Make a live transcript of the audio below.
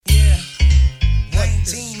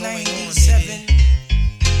97.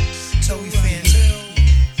 Toby fan.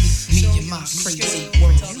 Me and my crazy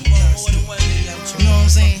world. You know what I'm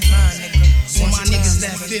saying? For my niggas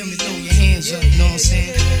that feel me, throw your hands up. You know what I'm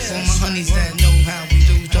saying? For my honeys that know how we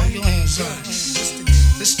do, throw your hands up.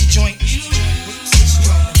 This the joint.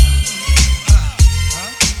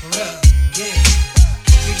 Yeah.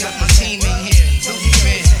 We got my team in here. Toby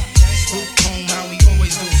fan. Group home, how we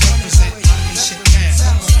always do. Represent this shit down.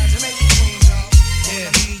 Yeah.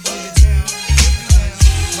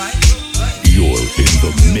 You're in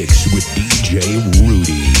the mix with DJ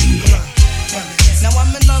Rudy. Now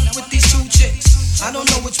I'm in love with these two chicks. I don't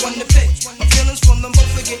know which one to pick. My feelings for them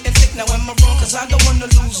both are getting thick. Now am I wrong? Cause I don't wanna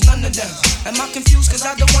lose none of them. Am I confused? Cause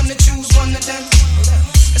I don't wanna choose one of them.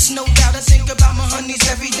 It's no doubt I think about my honeys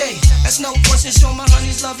every day. That's no question, show my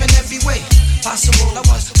honeys love in every way possible. I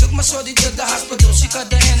once took my shorty to the hospital. She cut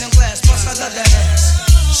the hand in glass, plus I love that ass.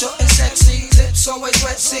 Short and sexy, lips always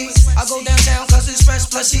wet, see. I go downtown cause it's fresh,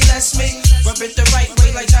 plus she lets me rub it the right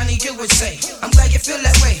way like Johnny Gill would say. I'm glad you feel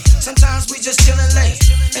that way. Sometimes we just chillin' late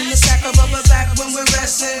in the sack of rubber back when we're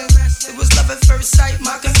resting. It was love at first sight,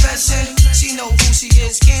 my confession. She know who she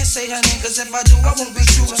is, can't say her name, cause if I do, I won't be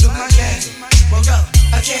true to my game. Well, up,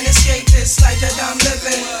 I can't escape this life that I'm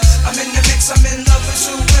living. I'm in the mix, I'm in love with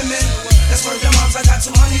two women. That's word of moms, I got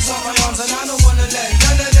two honeys on my arms, and I don't wanna let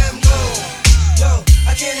none of them go. Yo,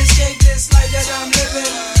 I can't escape this life that I'm living.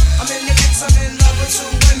 I'm in the mix, I'm in love with two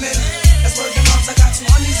women. That's word of moms, I got two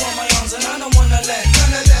honeys on my arms, and I don't wanna let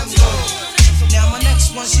none of them go. Now my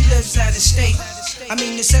next one, she lives out of state. I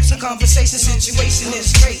mean the sex and conversation situation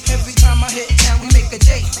is great. Every time I hit town, we make a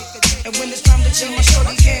date. And when it's time to change, my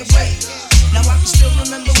shorty can't wait. Now I can still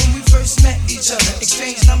remember when we first met each other.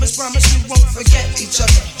 Exchange numbers, promise we won't forget each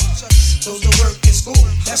other. Goes to work in school,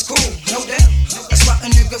 that's cool, no doubt. That's why a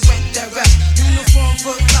nigga went that rap. Uniform,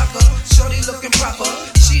 foot locker, shorty looking proper.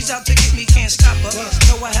 She's out to get me, can't stop her.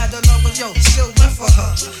 Know I had to love her, yo, still went for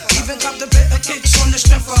her. Even copped a bit of kicks on the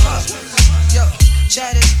strength for her. Yo,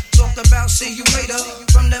 chatted, talked about see you later.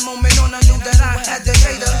 From that moment on I knew that I had to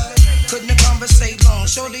hate her. Couldn't conversate long,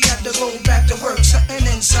 shorty had to go back to work. Something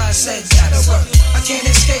inside said gotta work. I can't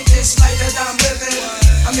escape this life that I'm living.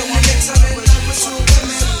 I'm in the mix, I'm in love with two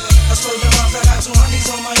women. I swear to God, I got two honeys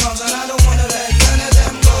on my arms, and I don't wanna let none of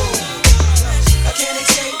them go. I can't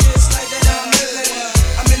escape this life that I'm living.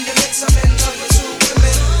 I'm in the mix, I'm in love with two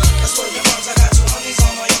women. I swear to God, I got two honeys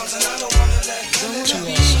on my arms, and I don't wanna let none of them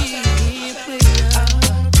go.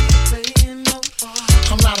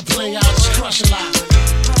 I'm not a player, I just crush a lot.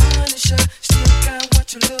 Punisher, still got what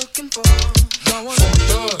you're looking for. From a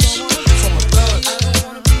thugs, from a thugs. I don't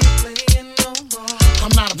wanna be playing no more.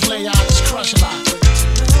 I'm not a player, I just crush a lot.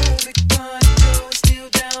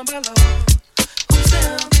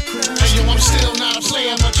 Hey yo, I'm still not a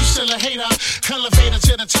player, but you still a hater. Elevator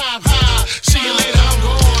to the top, high. See you later, I'm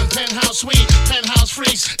gone. Penthouse suite, penthouse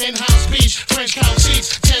freaks, in-house beach, French couch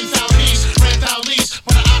seats, 10,000 east, rent out lease.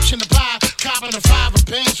 With an option to buy, copping a 5 of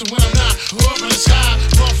Benz from when I'm not. Up in the sky,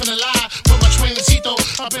 off in the lie. With my twincito,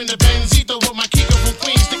 up in the Benzito with my Kiko from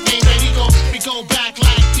Queens, nickname Benito. We go back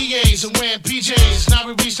like PAs and wearing PJs. Now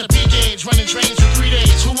we reach the P gauge, running trains for 3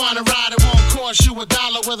 days. Who wanna ride? It won't cost you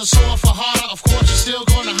 $1. Whether sore for harder, of course you're still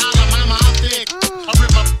gonna holler. Mama, I'm thick. I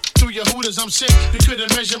rip my through your hooters, I'm sick. You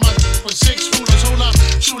couldn't measure my with 6 rulers. Hold up,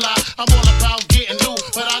 chula, I'm all about getting loot,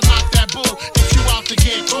 but I knock that bull if you out to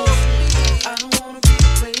get cool. I don't wanna be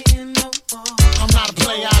playing no more. I'm not a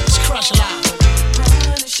player, I just crush a lot.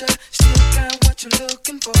 Punisher, still got what you're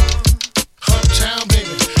looking for. Uptown,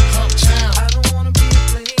 baby, uptown. I don't wanna be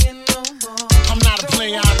playing no more. I'm not a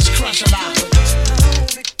player, I just crush a lot.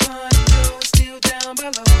 Still down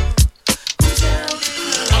below.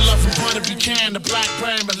 I love from point of view can, the black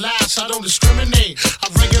brand, but last I don't discriminate. I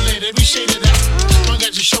regulate every shade of that. Long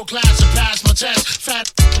as you show class and pass my test.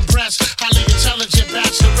 Fat breasts, highly intelligent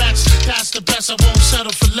bachelorettes. That's the best, I won't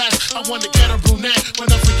settle for less. I want to get a brunette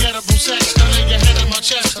with unforgettable sex. Now lay your head on my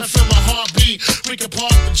chest and feel my heartbeat. We can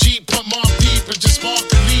park the Jeep, put more deep and just spark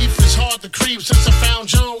the leaf. It's hard to creep since I found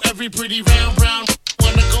Joe. Every pretty round brown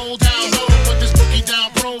wanna go down low. Put this boogie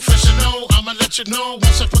down professional. I'ma let you know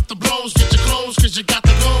once I put the blows. Get your clothes, cause you got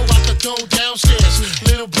to go out the door downstairs.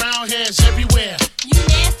 Little brown hairs everywhere. You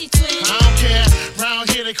nasty twin. I don't care. Round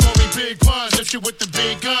here they call me Big Buns. If you with the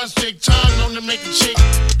big guns, big tongue, known to make a chick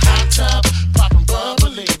hot tub, popping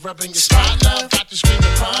bubbly, rubbing your spot, love. Got to scream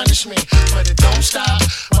and punish me, but it don't stop.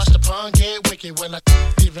 Watch the pun get wicked when I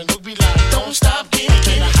even look be like, don't stop, get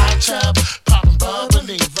a hot tub, popping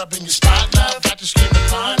bubbly, rubbing your spot, love. Got to scream and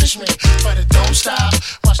punish me, but it don't stop.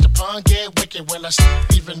 Watch the pun get wicked when I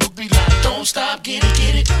even look be like, don't stop, get it,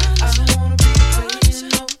 get it. I don't wanna be playing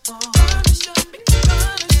no more.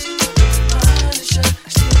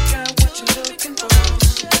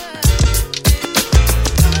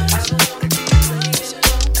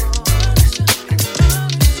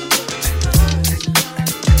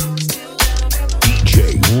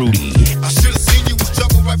 Rudy. I should have seen you was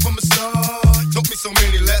trouble right from the start. Taught me so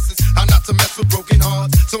many lessons, how not to mess with broken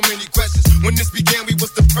hearts. So many questions. When this began, we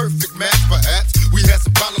was the perfect match. Perhaps we had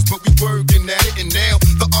some problems, but we working at it. And now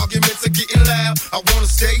the arguments are getting loud. I wanna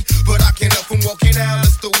stay, but I can't help from walking out.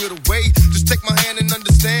 Let's throw it away. Just take my hand and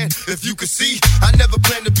understand. If you could see, I never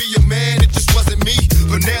planned to be a man. It just wasn't me.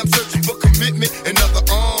 But now I'm searching for commitment and other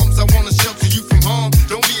arms. I wanna shelter you from harm.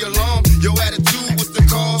 Don't be alarmed. Your attitude was the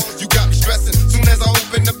cause. You got me stressing. Soon as I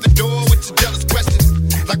open up the door with your jealous questions,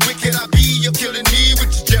 like when can I be? You're killing me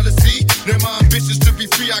with your jealousy. Now my ambitions to be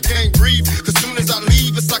free, I can't breathe. Cause soon as I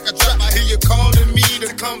leave, it's like a trap. I hear you calling me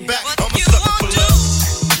to come back. I'm a sucker for love.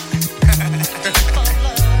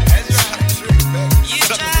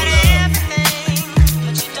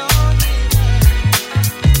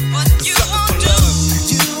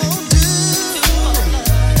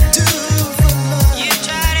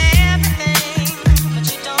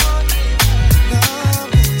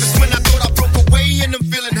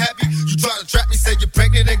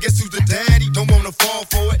 And guess who's the daddy? Don't wanna fall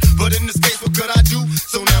for it, but in this case, what could I do?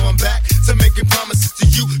 So now I'm back to making promises to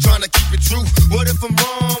you, trying to keep it true. What if I'm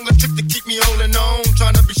wrong? A trick to keep me holding on,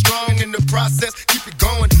 trying to be strong in the process, keep it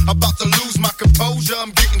going. About to lose my composure,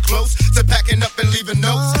 I'm getting close to packing up and leaving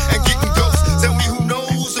notes and getting ghosts. Tell me who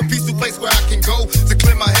knows a peaceful place where I can go to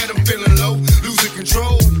clear my head. I'm feeling low, losing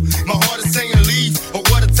control. My heart is saying leave, or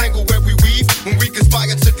what a tangle where we weave when we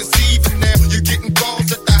conspire to conceive. And now you're getting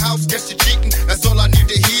calls at the house, guess you're cheating. That's all I need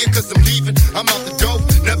to hear, cause I'm leaving. I'm out the door,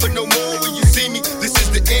 never no more when you see me. This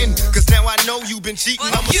is the end, cause now I know you've been cheating.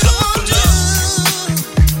 I'm a sucker for love.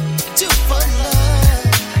 Do for love.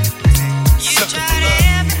 You Sucker for tried love.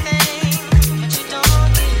 everything, but you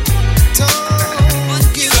don't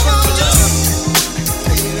give Sucker for love.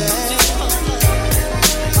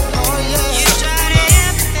 Oh yeah. You tried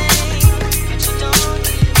everything, but you don't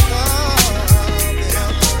give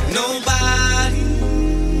Nobody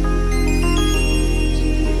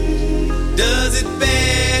does it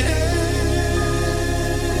better.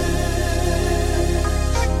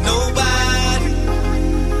 Nobody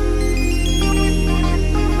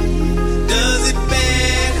does it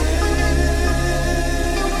better.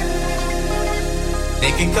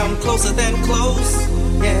 They can come closer than close,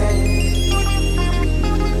 yeah.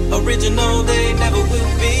 Original they never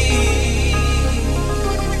will be.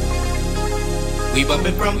 We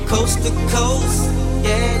bumpin' from coast to coast,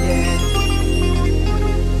 yeah, yeah.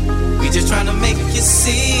 We just tryna make you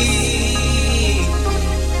see.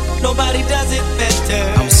 Nobody does it better.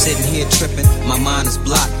 I'm sitting here tripping, my mind is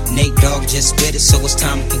blocked. Nate Dogg just spit it, so it's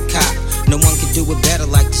time to concoct. No one can do it better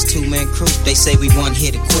like this two-man crew. They say we one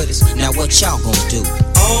hit quitters. Now what y'all gonna do?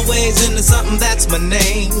 Always into something, that's my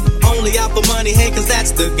name. Only out for money, hey, cause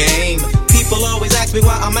that's the game. People always ask me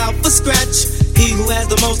why I'm out for scratch. He who has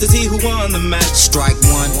the most is he who won the match. Strike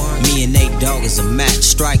one, me and Nate Dogg is a match.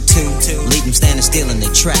 Strike two, leave them standing still in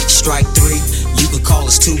their track. Strike three, you could call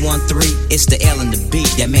us 213. It's the L and the B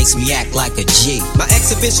that makes me act like a G. My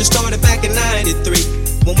exhibition started back in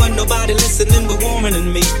 93, when wasn't nobody listening but warmer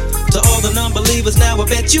than me. To all the non-believers now I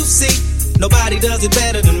bet you see, nobody does it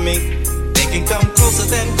better than me. They can come closer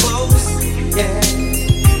than close, yeah.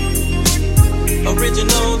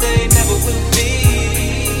 Original they never will be.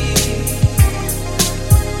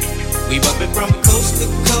 We bumpin' from coast to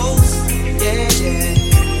coast, yeah, yeah.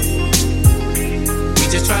 We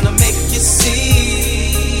just tryna make you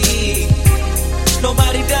see,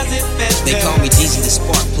 nobody does it better. They call me Jeezy the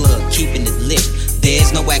spark plug, keeping it lit.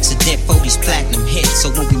 There's no accident for these platinum hits. So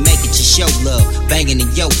when we make it, you show love. Banging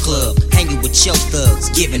in your club, hanging with your thugs,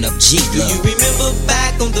 giving up G love. Do you remember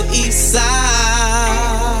back on the east side,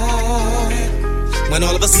 when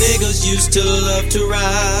all of us niggas used to love to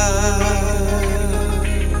ride?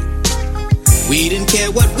 We didn't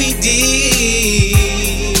care what we did.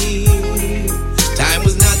 Time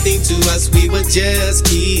was nothing to us, we were just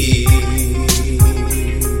kids.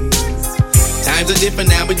 Times are different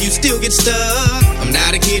now, but you still get stuck. I'm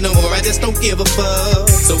not a kid no more, I just don't give a fuck.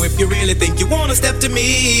 So if you really think you wanna step to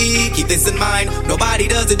me, keep this in mind, nobody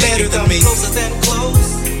does it better than me. Closer than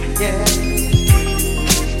close, yeah.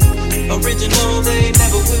 Original they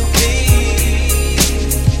never will be.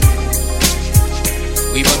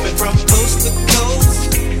 We bumpin' from coast to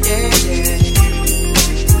coast, yeah, yeah.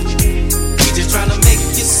 We just tryna make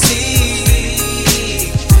you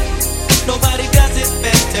see, nobody does it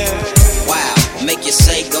better. Wow, make you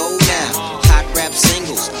say go now. Hot rap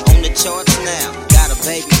singles on the charts now. Got a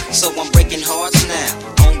baby, so I'm breaking hearts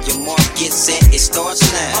now. On your mark, get set, it starts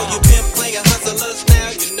now. All you pimp player hustlers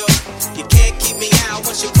now, you know you can't keep me out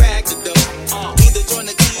once you crack the door. Either join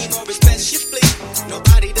the team or respect your fleet.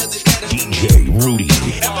 Nobody does it better than DJ Rudy.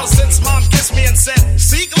 Ever since mom kissed me and said,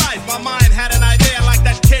 seek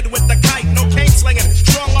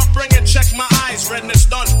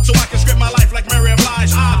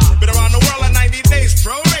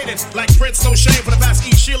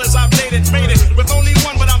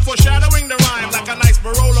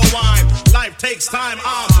time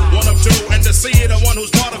I'm one of two, and to see the one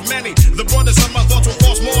who's part of many. The broadest of my thoughts will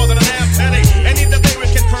cost more than a damn penny. Any debate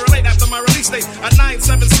we can correlate after my release date. A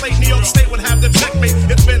 9/7 slate, New York State would have to check me.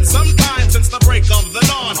 It's been some time since the break of the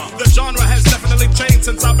dawn. The genre has definitely changed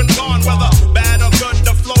since I've been gone. Whether bad or good,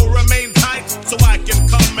 the flow remain tight, so I can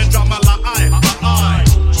come and drop my lie.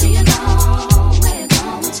 Do you know where you're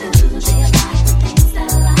going to? Do you like the things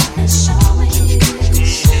that life is showing you?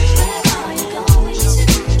 Where are you going to?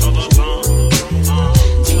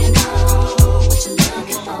 Do you know what you're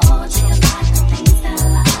looking for? Do you like the things that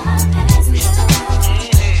life has in store?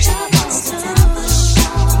 Jump on to the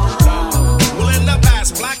show. Well, in the past,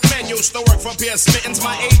 black men used to work for Pierce Mittens.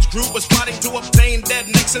 My age group was plotting to obtain dead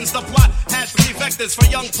Nixons. The plot had three vectors for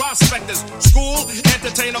young prospectors: school,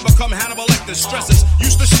 entertain, or become Hannibal Lecter. Stresses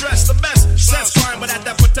used to stress the best sex crime, but at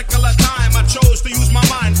that particular time I chose to use my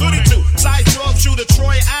mind. 32, size 12 shooter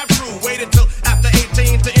Troy Avery. Waited till after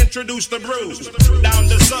 18 to introduce the brews. Down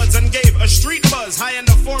the suds and gave a street buzz. High in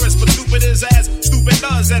the forest, but stupid is as stupid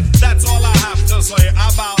does. And that's all I have to say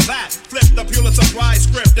about that. Flipped the Pulitzer Prize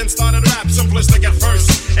script and started rap, simplistic at first.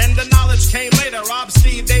 And the knowledge came later. Rob,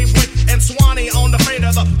 Steve, Dave, Wick, and Swanee on the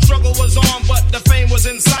fader. The struggle was on, but the fame was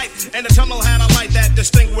in sight. And the tunnel had a light that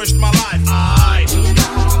distinguished my life. Do you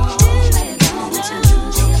know where you're going to?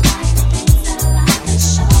 Do you like the things that life is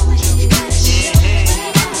showing you? Where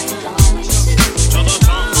are you going to? Do you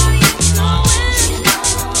know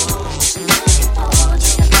what you're looking for? Do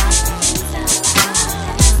you like the things that life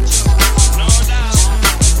has in store? No doubt.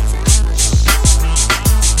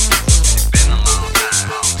 It's been a long time.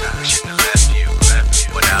 We shouldn't have left you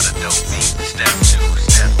without a dope beat. Step two,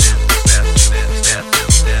 step two, step two, step two,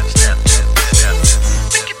 step two, step two.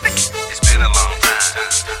 It's been a long time.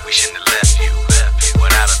 We shouldn't have left you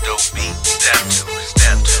without a dope beat. Step two,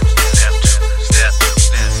 step two, step two, step two,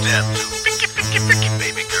 step two.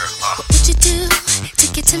 Baby girl, What would you do to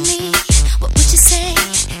get to me? What would you say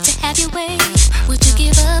to have your way? Would you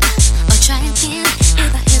give up or try again?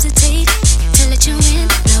 If I hesitate to let you in,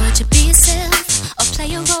 now would you be yourself or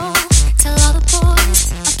play a role? Tell all the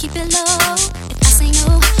boys or keep it low. If I say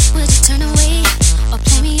no, would you turn away or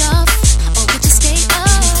play me off? Or would you stay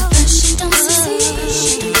up? First you don't succeed,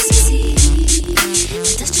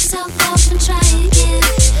 dust yourself off and try again.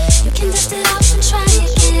 You can dust it off and try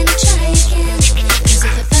again, try again. Cause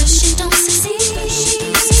if at first you don't succeed,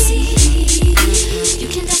 you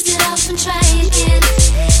can dust it off and try again.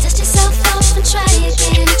 Dust yourself off and try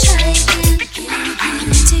again, try again. I'm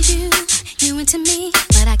into you, you into me,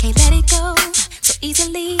 but I can't let it go so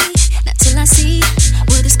easily. Not till I see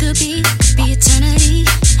what this could be eternity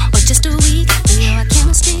or just a week. You know our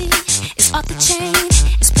chemistry is off the chain.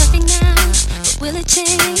 It's perfect now, but will it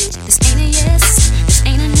change? This ain't a yes, this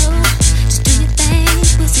ain't a no. Just do your thing,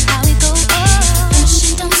 we'll see how it goes. First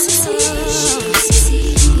you don't succeed,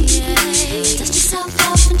 dust yourself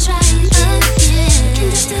off and try again. You can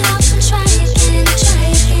dust it off and try again, try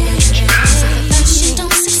again. First you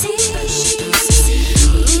don't succeed,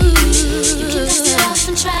 you can dust it off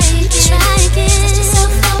and try again, try again. Dust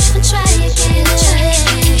yourself off and try again, try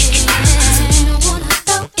again. So you don't wanna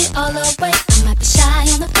throw it all away. I might be shy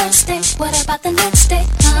on the first day. What about the next day?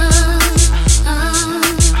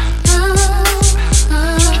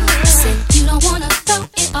 I said you don't wanna throw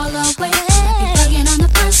it all away. Be bugging on the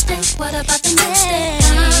first day. What about the next day?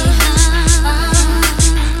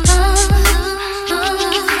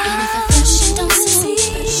 And if at first you don't succeed,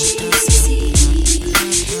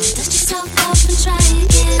 dust yourself off and try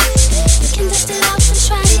again. You can dust it off and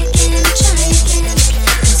try again, try again.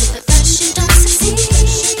 Cause if at first you don't succeed,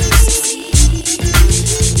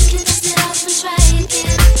 you can dust it off and try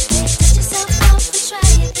again. Dust yourself off and try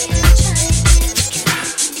again, try again.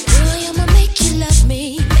 Boy, I'ma make you love me,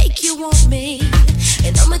 make you want me,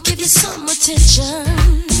 and I'ma give you some attention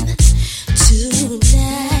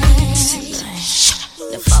tonight.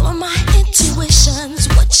 Now follow my intuitions,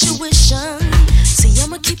 what you wishing. See,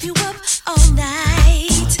 I'ma keep you up all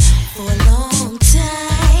night for a long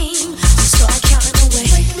time. So start counting away.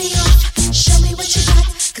 Break me off, show me what you got,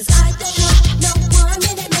 cause I don't want no 1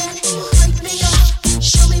 minute man. Break me off,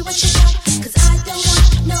 show me what you got, cause I don't want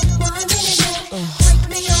no 1 minute man. Break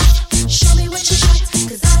me off, show me what you got,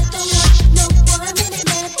 cause I don't want no 1 minute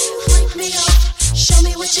man. Break me off, show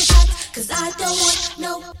me what you got, cause I don't want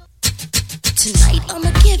no. Tonight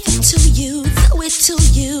I'ma give it to you, throw it to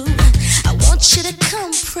you. I want you to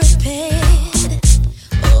come prepared.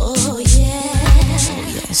 Oh yeah.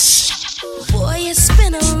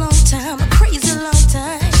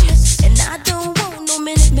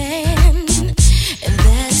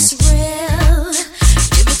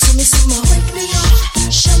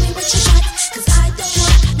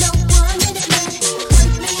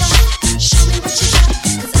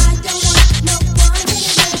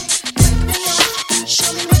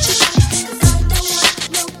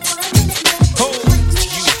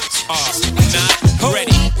 not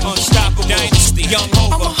ready. Unstoppable dynasty, young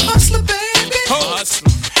Hova. I'm a hustler, baby.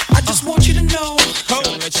 Hustler. I just want you to know.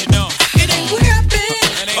 Gonna let you know. It ain't where I've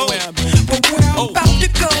been, but where I'm about to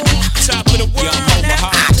go. Top of the world. Now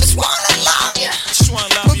I just wanna love you. Just wanna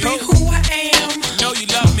love you. Be who I am. Know you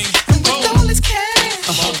love me. And with all this cash,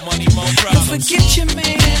 more money, more problems. don't forget your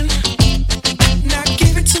man. Now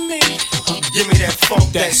give it to me. Give me that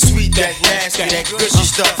funk, that sweet, that nasty, that gushy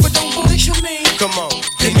stuff. But don't bullshit me. Come on,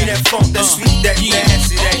 give me that funk, that sweet, that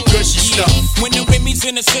nasty, that gushy stuff. When the Remy's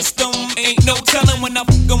in the system, ain't no telling when I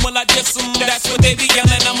fuck 'em, will I diss 'em. That's what they be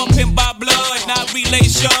yelling. I'm a pimp by blood, not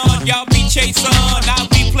relation. Y'all be chasing, I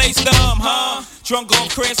replace them, huh? Drunk on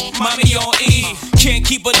Chris, mommy on E. Can't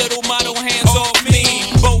keep a little model hands off me.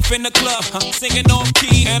 Both in the club, singing off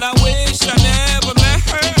key. And I wish I never met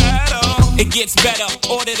her at all. It gets better,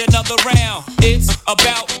 ordered another round. It's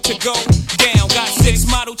about to go down. Got 6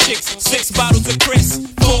 model chicks, 6 bottles of Chris,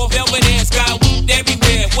 4 velvet ass, got weed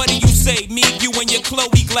everywhere. What do you say? Me, you, and your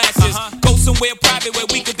Chloe glasses. Go somewhere private where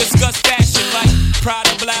we could discuss fashion, like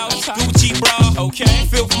Prada blouse, Gucci bra, okay?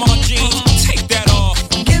 Filth Mart jeans, take that off.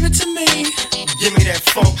 Give it to me. Give me that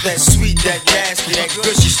funk, that sweet, that nasty, that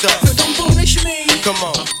gushy stuff. But don't bullshit me. Come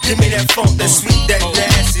on, give me that funk, that sweet, that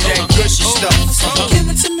nasty, that gushy stuff. Give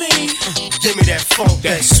it to me. Give me that funk,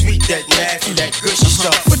 that sweet, that nasty, that gushy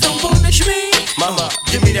stuff. But don't bullshit me. Mama,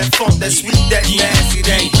 give me that funk, that sweet, that nasty,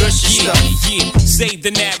 that gushy stuff. Yeah, save the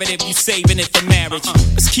narrative, you saving it for marriage.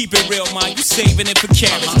 Let's keep it real, man, you saving it for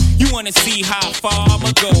carriage. You wanna see how far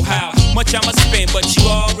I'ma go, how much I'ma spend, but you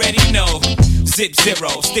already know. Zip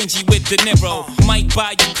zero, stingy with the Niro. Might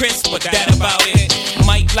buy you Chris, but that about it.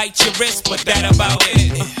 Might light your wrist, but that about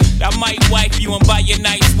it. I might wipe you and buy you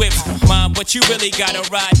nice whips, mom, but you really gotta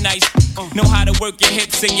ride nice. Know how to work your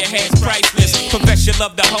hips and your hands priceless. Profess your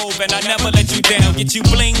love the Hove and I never let you down. Get you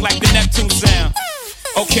bling like the Neptune sound.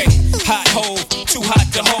 Okay, hot hole, too hot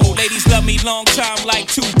to hold. Ladies love me long time like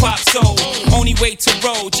Tupac soul. Only way to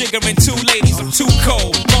roll, jiggering 2 ladies, I'm too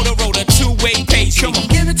cold. Motorola, 2-way page. Come on,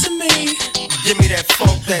 give it to me. Give me that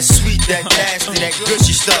funk, that sweet, that nasty, that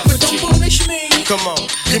gushy stuff. But don't bullshit me. Come on,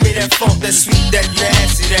 give me that funk, that sweet, that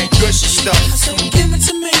nasty, that gushy stuff. So give it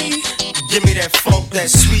to me. Give me that funk,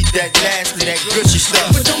 that sweet, that nasty, that gushy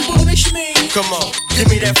stuff. But don't bullshit me. Come on, give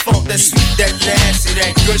me that funk, that sweet, that nasty,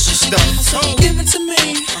 that gushy stuff. So give it to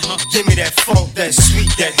me. Give me that funk, that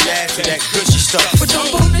sweet, that nasty, that gushy stuff. But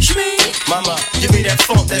don't bullshit me. Mama, give me that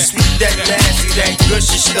funk, that sweet, that nasty, that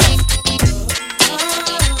gushy stuff.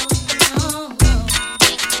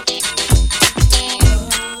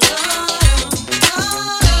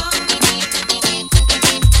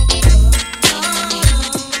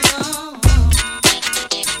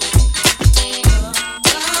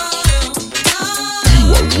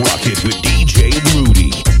 Rock it with DJ Rudy.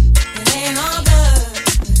 It ain't all good.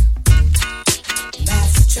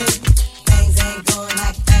 That's the truth. Things ain't going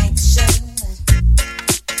like you think they should.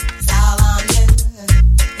 It's all on you.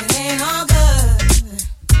 It ain't all good.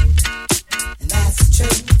 That's the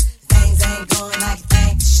truth. Things ain't going like you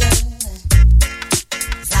think they should.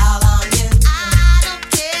 It's all on you. I don't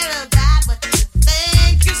care about what you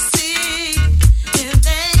think you see. The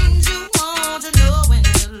things you want to know when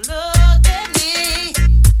you look at me.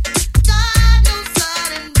 God knows I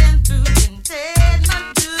done been through and paid my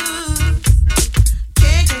dues.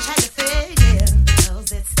 Can't how you feel,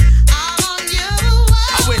 'cause it's all on you.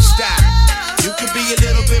 I wish that you could be a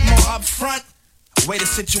little bit more upfront. Way the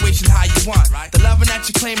situation how you want, right? The loving that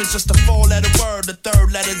you claim is just a 4-letter word. The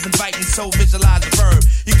 3rd letter's inviting, so visualize the verb.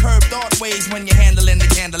 You curve thought ways when you're handling the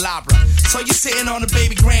candelabra. So you're sitting on a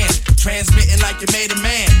baby grand, transmitting like you made a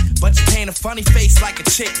man. But you paint a funny face like a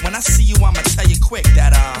chick. When I see you, I'ma tell you quick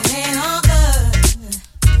that It ain't all good.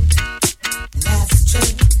 That's the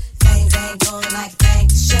truth. Things ain't going like you think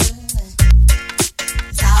they should.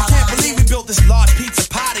 It's all I can't on believe you. we built this large pizza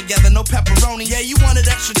pie together, no pepperoni. Yeah, you wanted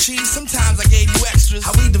extra cheese, sometimes I gave you extras.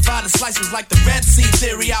 How we divided slices like the Red Sea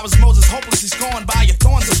theory. I was Moses hopelessly scorned by your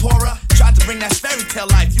thorns, Zipporah. Tried to bring that fairy tale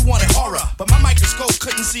life, you wanted horror. But my microscope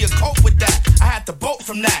couldn't see a cope with that. I had to bolt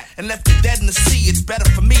from that and left it dead in the sea. It's better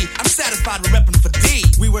for me, I'm satisfied with repping for D.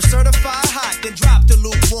 We were certified hot, then dropped the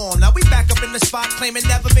lukewarm. Now we back up in the spot, claiming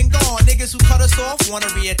never been gone. Niggas who cut us off wanna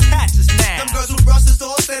reattach us now. Them girls who brush us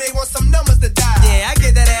off say they want some numbers to dial. Yeah, I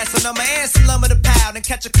give that ass a number and some lumber to pound and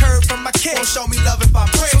catch a curve from my kick. Don't show me love if I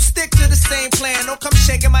pray. So stick to the same plan. Don't come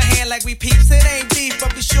shaking my hand like we peeps. It ain't beef,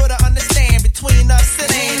 but be sure to understand between us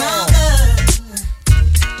it ain't all on. good.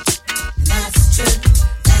 That's the truth.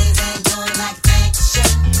 Things ain't going like you think they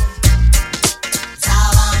should. It's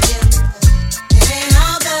all on you. It ain't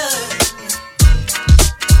all good.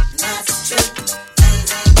 That's the truth. Things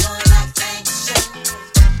ain't going like you think they should.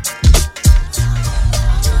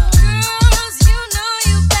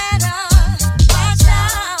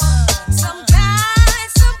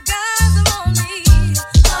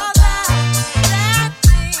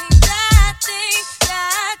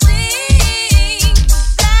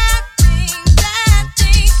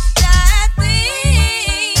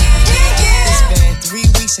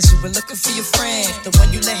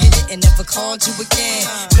 called you again.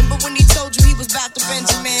 Remember when he told you he was about to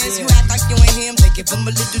Benjamins? You act like you ain't him, they give him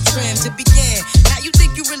a little trim to begin. Now you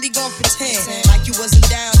think you really gon' pretend like you wasn't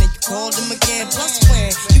down and you called him again. Plus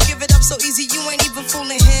when you give it up so easy, you ain't even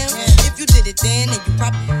fooling him. If you did it then you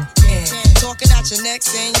probably can. Talking out your neck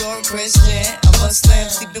saying you're a Christian, a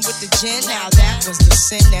Muslim, sleeping with the gin. Now that was the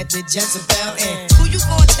sin that did Jezebel in. Who you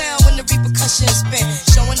gon' tell when the repercussions spin?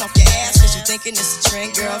 Showing off your ass cause you thinking it's a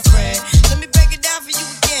trend, girlfriend. Let me break it down for you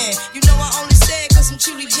again. You know I only say it cause I'm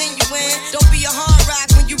truly genuine. Don't be a hard rock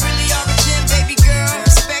when you really are a gem, baby girl.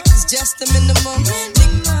 Respect is just the minimum.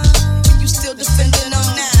 Nigga, you still defending them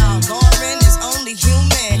now. Lauren is only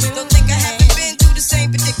human. Don't think I haven't been through the same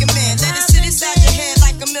predicament. Let it sit inside your head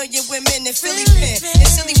like a million women in Philly pen.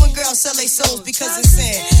 It's silly when girls sell their souls because it's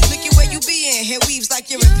sin. Look at where you be in. Hair weaves like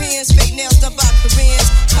Europeans. Fake nails done by Koreans.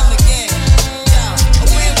 Come again. Yo, a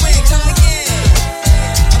win-win. Come again.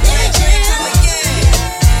 A win-win. Come again.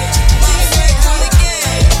 Win-win. Come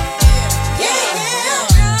again.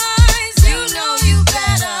 Yeah. Guys, you know you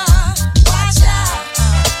better watch out.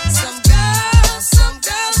 Some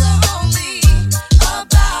girls are only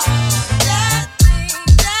about that thing.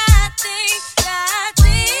 Guys,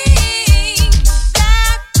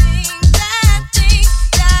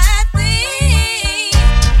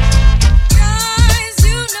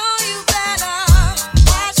 you know you better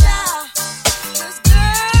watch out. 'Cause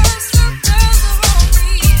girls, some girls are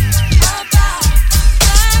only about that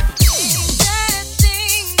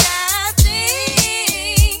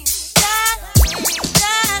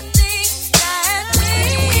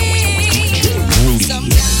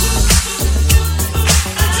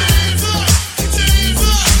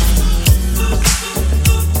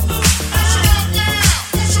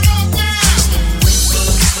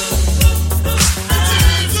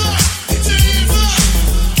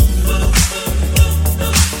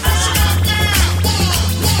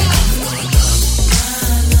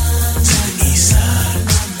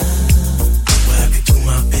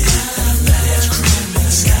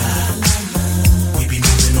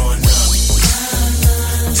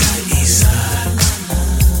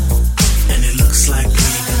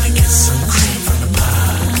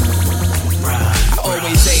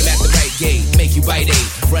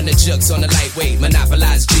Run the jukes on the lightweight,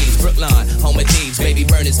 monopolize G's. Brooklyn, home of thieves, baby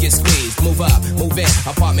burners get squeezed. Move up, move in,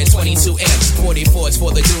 apartment 22 M's, 44s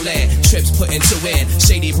for the Duland. Trips putting two in,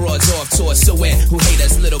 shady broads off tour suing. Who hate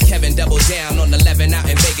us, little Kevin double down on 11 out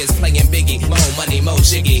in Vegas, playing Biggie. More money, more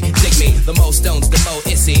jiggy, dig me. The most stones, the more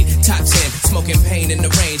issy. Top 10, smoking pain in the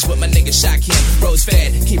range with my nigga Shaquem. Rose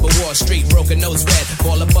fed, keep a Wall Street, broken nose red.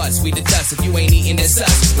 Ball of bust, we the dust. If you ain't eating, it's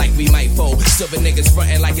us. Like we might fold. Silver niggas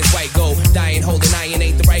frontin' like it's white gold. Dying, holding iron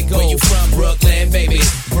ain't the right goal. Where you from? Brooklyn, baby.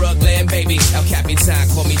 Brooklyn, baby. El Capitan,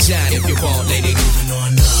 call me John if you want, lady. Moving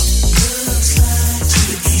on up to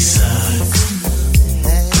the east side,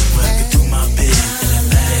 where I can do my bit in that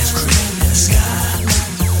badass crib in the sky.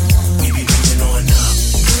 We be moving on up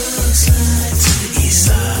to the east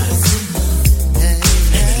side, and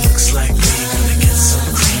it looks like we gonna get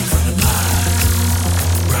some cream from the pie.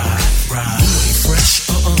 Ride. You ain't fresh?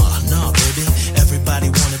 Nah, baby. Everybody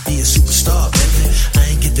wanna be a superstar, baby. I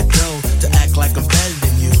ain't get the dough to act like I'm better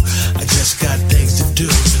than you. I just got things to do.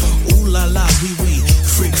 Ooh la la, wee,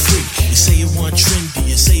 freak. You say you want trendy,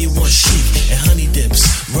 you say you want chic, and honey dips,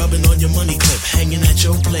 rubbing on your money clip, hanging at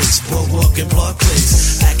your place, boardwalk and Park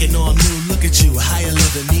Place, acting all new. Look at you, higher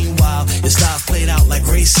living. Meanwhile, your style's played out like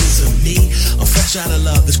racism. Me, I'm fresh out of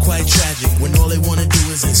love. It's quite tragic when all they wanna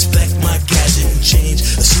do is inspect my gadget and change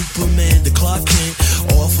a Superman to Clark Kent,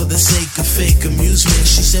 all for the sake of fake amusement.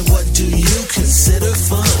 She said, what do you consider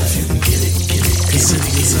fun? If you can get it, consider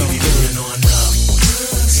yourself going on up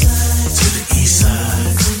to the east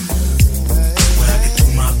side, where I can do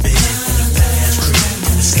my bit in a badass crib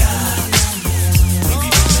in the sky. We be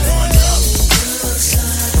moving on up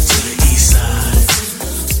to the east side,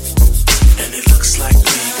 and it looks like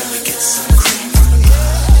we gonna get some cream from the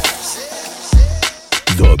pie.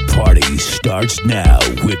 The party starts now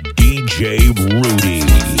with DJ Rudy.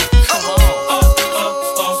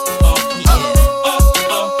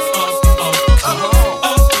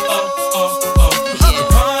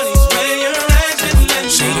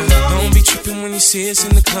 See us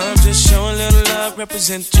in the club, just show a little love,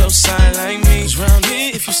 represent your side like me. 'Cause round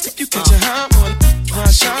here, if you slip, you catch a hot one.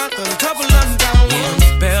 One shot, but a couple of them down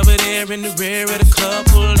one. Belvedere in the rear of the club,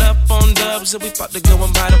 pulled up on dubs, and we about to go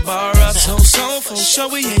and buy the bar up. So for sure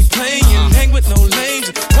we ain't playing, hang with no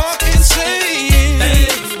lames, walk insane. Hey,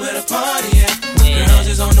 where the party at? Girls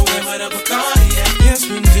is on the way with a Bacardi at. Yes,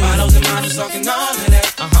 we do. Bottles and models talking all of that.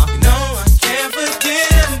 You know I can't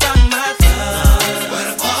forget about my love. Where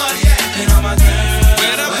the party at? And all my girls.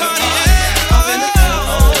 Where the party at?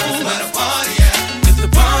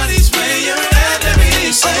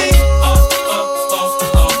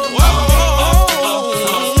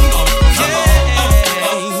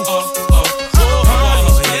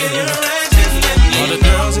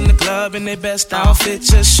 fit,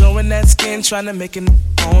 just showing that skin, trying to make it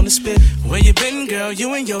on the spit. Where you been, girl?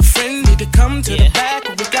 You and your friend need to come to the back.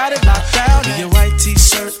 We got it locked down. Be a white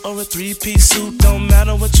t-shirt or a three-piece suit, don't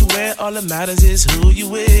matter what you wear. All that matters is who you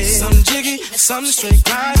with. Some jiggy, some straight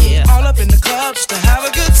grind. All up in the club just to have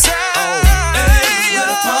a good time. Hey, where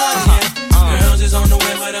the party at? Girls is on the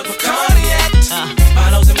way where the Bacardi at.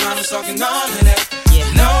 Bottles and models talking all of that.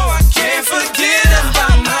 No, I can't forget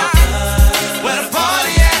about my love. Where the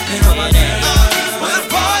party at? Where the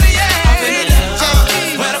party at?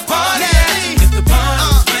 Where the party at? If the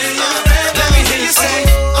party's where you're at, let me hear you say.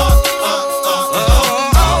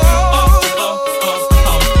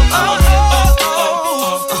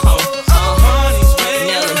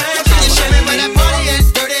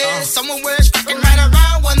 Someone wears stricken right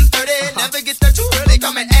around 1:30. Never get that too early,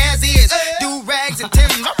 coming as is. Do rags and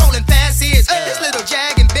Timbs, I'm rolling past his. This little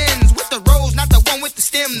Jag and Benz with the rose, not the one with the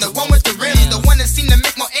stem, the one with the rims, the one that seem to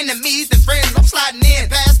make more enemies than friends. I'm sliding in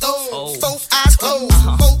past those, both eyes closed,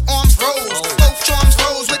 both arms rose, both charms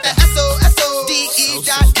rose with the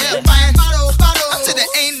SOSODE.F. Fine bottle, up to the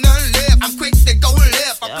ain't none left. I'm quick to go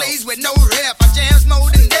left. I plays with no rep. I jams more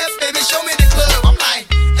than death, baby. Show me the club. I'm like,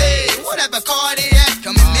 hey, whatever car they at,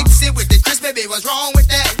 come and mix it with the crisp, baby. What's wrong with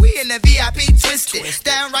that? We in the VIP twisted,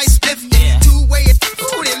 downright spiffed. Two-way,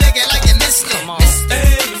 ooh, they make it like you missed it.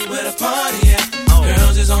 Hey, where the party at?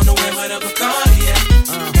 Girls is on the way where the Bacardi at.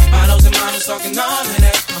 Bottles and models talking all of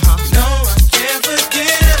that. No, I can't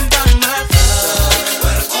forget about my love.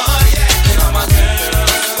 Where the party at? And all my girls,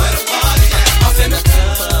 where the party at? Off in the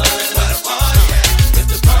club, where the party at? If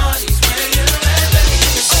the party's where you're at, let me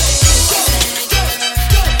hear you say.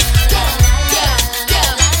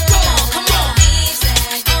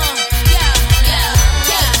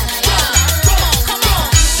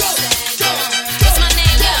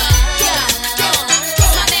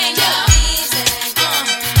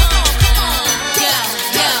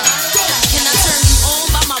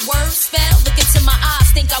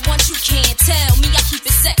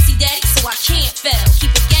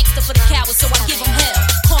 So I give them hell.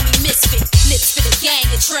 Call me misfit, lips for the gang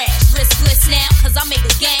of trash. Riskless now, cause I made a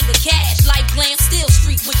gang of cash. Like glam, still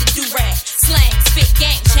street with the do-rag. Slang, spit,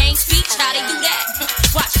 gang, change speech, how they do that?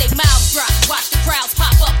 Watch they mouths drop, watch the crowds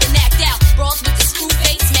pop up and act out. Brawls with the screw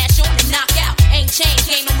face, smash on and knock out. Ain't chain,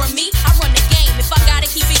 game over me, I run the game. If I gotta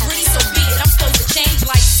keep it gritty, so be it. I'm supposed to change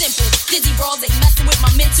like simple. Dizzy brawls ain't messing with my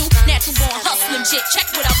mental. Natural born hustling shit, check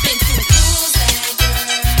what I've been through.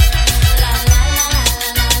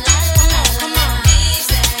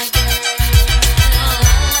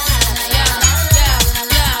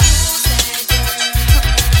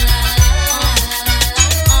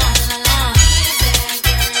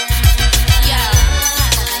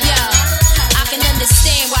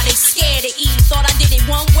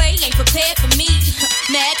 Prepared for me,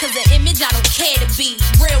 mad cause the image I don't care to be.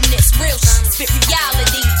 Realness, real shit, spit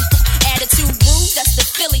reality. Attitude rude, that's the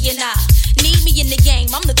Philly and I. Need me in the game,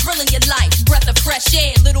 I'm the thrill in your life. Breath of fresh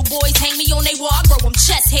air, little boys hang me on they wall, I grow them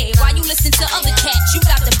chest hair. While you listen to other cats, you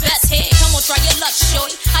got the best hair. Come on, try your luck,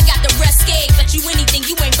 shorty. I got the rest scared. Bet you anything,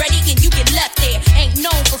 you ain't ready and you get left there. Ain't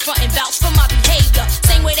known for frontin' vouch for my behavior.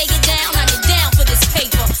 Same way they get down, I get down for this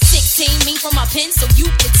paper. 16, me from my pen, so you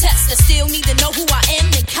can test. I still need to know who I am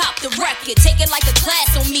and cop the record. Take it like a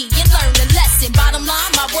class on me and learn the lesson. Bottom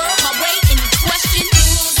line, my word, my way, any question?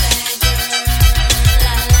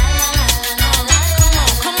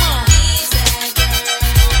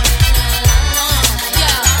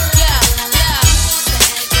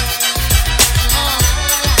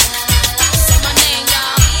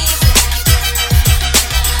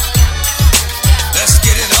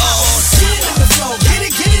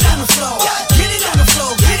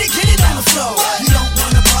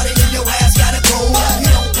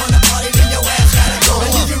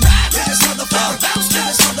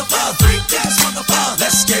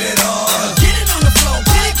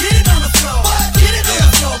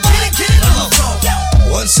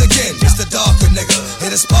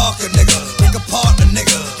 hit a spark a nigga, pick apart a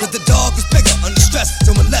nigga. Cause the dog is bigger, under stress.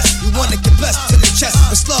 So unless you wanna get blessed to the chest,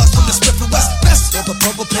 with slugs from the Smith and West. Best of a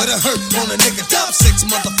purple put a hurt on a nigga. Top 6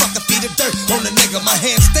 motherfucker feet of dirt on a nigga. My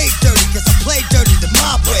hands stay dirty cause I play dirty the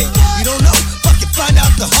mob way. You don't know? Fuck it, find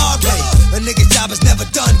out the hard way. A nigga's job is never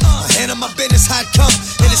done. I handle my business how it come.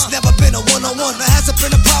 And it's never been a one-on-one. There hasn't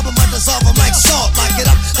been a problem, I dissolve them like salt. Lock it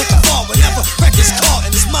up like a fall whenever records caught.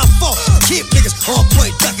 And it's my fault. I keep niggas on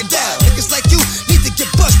point, ducking down. Niggas like you need to get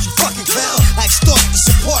bust, you fucking clown. I extort to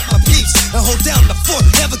support my peeps and hold down the fort.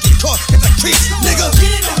 Never get caught if I creep, nigga.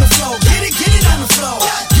 Get it on the floor, get it on the floor.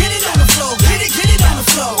 Get it on the floor, get it on the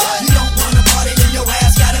floor. You don't wanna party, then your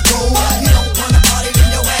ass gotta go. You don't wanna party, then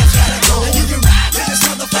your ass gotta go. And you can ride to this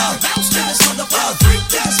motherfucker, bounce to this motherfucker,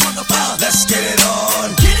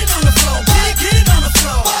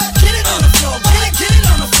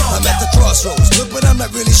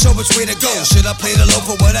 best way to go. Should I play the low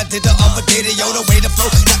for what I did the other day? Yo, the way the flow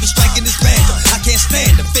got me striking this random. I can't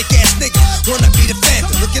stand the fake ass nigga. Wanna be the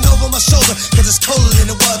phantom, looking over my shoulder, cause it's colder than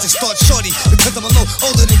it was. They start shorty because I'm a little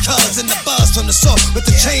older than cuz. And the buzz from the saw with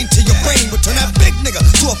the chain to your brain will turn that big nigga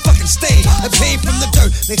to a fucking stain. The pain from the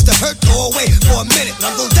dirt makes the hurt go away for a minute. And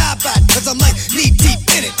I'm gonna die by it, cause I'm like knee deep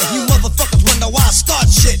in it. If you motherfuckers wonder why I start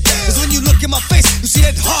shit, cause when you look in my face, you see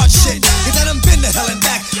that hard shit. Cause I done been to hell and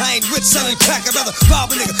back. I ain't rich selling crack, I'd rather rob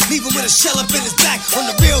a nigga, leave him with a shell up in his back. On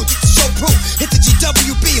the real, just to show proof. Hit the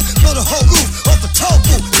GWB and blow the whole roof off the toll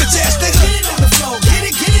booth. Bitch ass nigga. Get it on the floor, get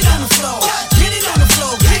it on the floor. Get it on the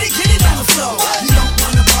floor, get it on the floor. You don't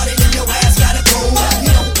wanna party, then your ass gotta go.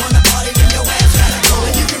 You don't wanna party, then your ass gotta go.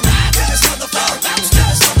 And you can ride to this motherfucker, bounce to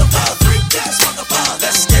this motherfucker, freak to this motherfucker.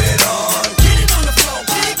 Let's get it on. Get it on the floor,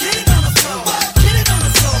 get it on the floor. Get it on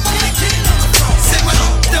the floor, get it on the floor. Say my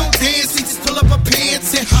don't dance, he just pull up her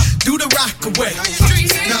pants and do the rock away.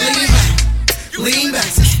 Now lean back, lean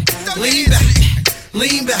back, lean back,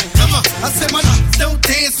 lean back. Come on, I said my don't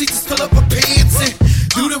dance, he just pull up her pants and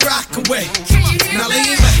do the rock away. Now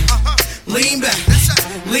lean back, lean back,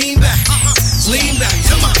 lean back, lean back.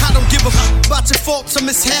 Come on, I don't give a fuck about your faults or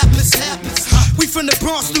mishaps. We from the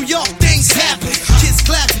Bronx, New York, things happen. Kids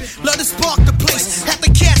clapping, love to spark the place. Half the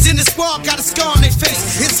cats in the squad got a scar on their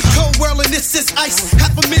face. It's a cold world and this is ice.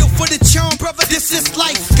 Half a meal for the charm, brother, this is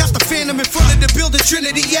life. Got the Phantom in front of the building,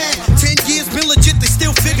 Trinity, yeah. 10 years been legit, they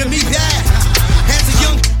still figure me bad. As a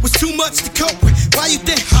young, was too much to cope with. Why you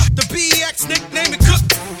think the BX nickname it Cook?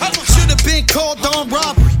 Should have been called on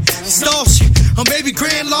robbery, stall shit, or maybe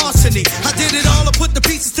grand larceny. I did it all, I put the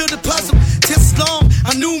pieces to the puzzle. Just long,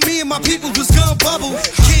 I knew me and my people was gonna bubble.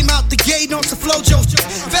 Came out the gate on some flojo.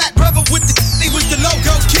 Fat brother with the he was the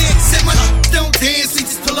logo kid. Said my don't dance, he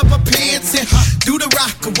just pull up her pants and do the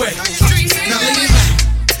rock away. Now lean back,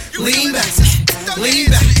 lean back, lean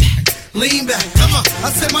back, lean back. Come on, I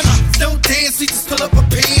said my don't dance, he just pull up her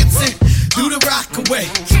pants and do the rock away.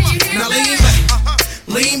 Now lean back,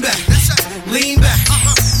 lean back, lean back,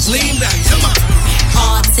 lean back. Come on.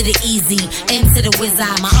 R to the easy, M to the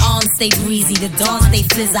whiz-eye. My arms stay breezy, the dawn stay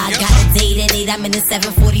fizz. I got a date at 8, I'm in the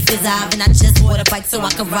 740 fizz-eye. And I just bought a bike so I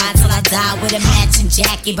can ride till I die with a matching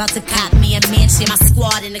jacket. About to cop me a mansion. My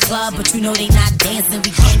squad in the club, but you know they not dancing. We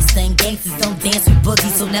gangsta and gangsters don't dance with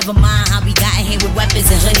boogies. So never mind how we got in here with weapons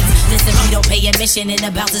and hoodies. Listen, we don't pay admission and the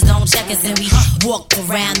bouncers don't check us. And we walk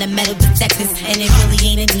around the metal detectors. And it really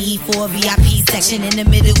ain't a need for a VIP section. In the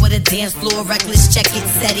middle with a dance floor, reckless, check it,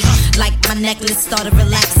 steady. Like my necklace started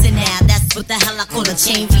relaxing now. That's what the hell I call a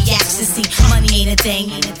chain reaction. See, money ain't a thing.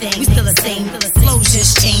 We still the same. Flow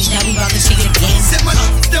just changed. Now we about to shake it again. Said my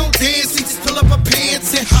don't dance, he just pull up her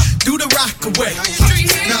pants and do the rock away.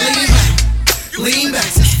 Now lean back, lean back,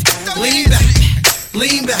 lean back,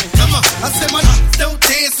 lean back. Come on, I said my don't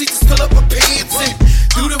dance, he just pull up her pants and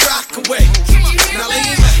do the rock away. Now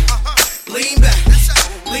lean back, lean back,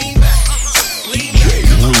 lean back, lean back.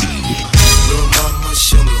 Come on. Little mama,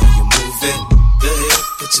 show me how you move it. Go ahead,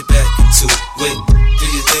 put your back into it. Do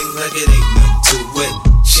your thing like it ain't nothing to it.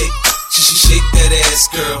 Shake, shake that ass,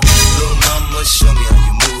 girl. Little mama, show me how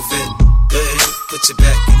you move it. Go ahead, put your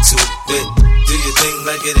back into it. Do your thing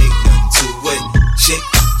like it ain't nothing to it. Shake,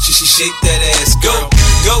 shake that ass, girl.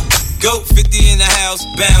 Go, 50 in the house,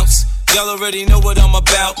 bounce. Y'all already know what I'm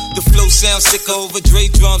about. The flow sounds sicker over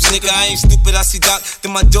Dre drums, nigga. I ain't stupid, I see Doc,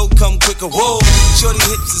 then my dope come quicker. Whoa, shorty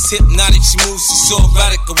hips is hypnotic, she moves, she's so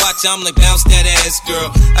erotic. I watch her, I'm like, bounce that ass,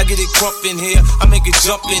 girl. I get it crump in here, I make it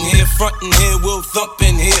jump in here, front in here, we'll thump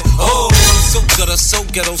in here. Oh, I'm so gutter, so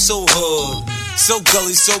ghetto, so hood. So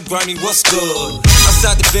gully, so grimy, what's good?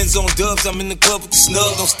 Outside the Benz on dubs, I'm in the club with the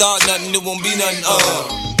snug. Don't start nothing, it won't be nothing,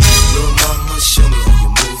 Little mama, show me how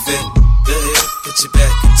you move it. Go ahead, put your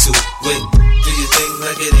back into it. Do your thing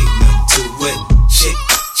like it ain't nothing to it. Shake,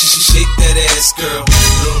 shake that ass, girl.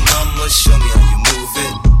 Little mama, show me how you move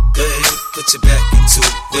it. Go ahead, put your back into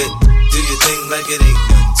it. Do your thing like it ain't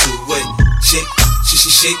nothing to it.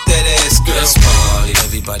 Shake that ass, girl. Let's party,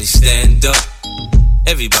 everybody stand up.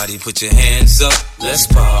 Everybody put your hands up. Let's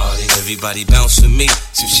party, everybody bounce with me.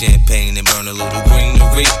 Some champagne and burn a little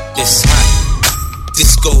greenery. It's hot.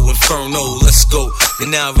 Disco Inferno, let's go. And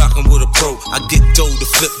now I'm rockin' with a pro. I get dough to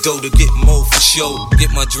flip dough to get more for show. Get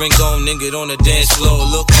my drink on, nigga, on the dance floor.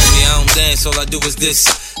 Look at me, I don't dance, all I do is this.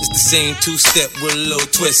 It's the same two-step with a little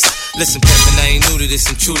twist. Listen, Peppin', I ain't new to this,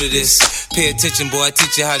 I'm true to this. Pay attention, boy, I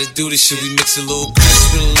teach you how to do this shit. We mix a little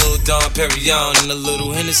Chris with a little Dom Perignon and a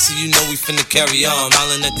little Hennessy, you know we finna carry on.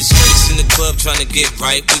 Hollin' at the streets in the club trying to get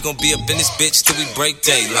right. We gon' be up in this bitch till we break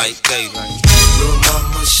daylight. Little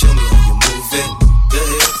mama, show me how you move it. Go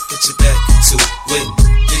ahead, put your back into it.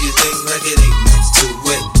 Do your thing like it ain't nothing to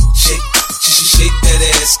it.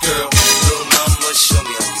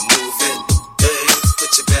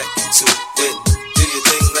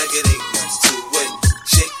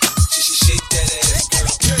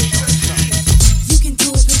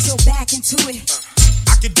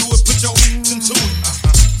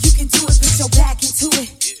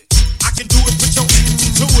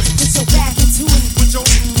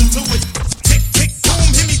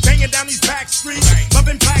 street.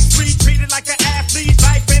 Loving Black Street, treated like an athlete.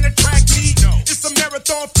 Life ain't a track meet. It's a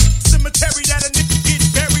marathon cemetery that a nigga get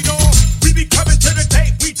buried on. We be coming to the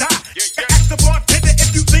day we die. Ask the bartender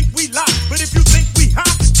if you think we lie. But if you think we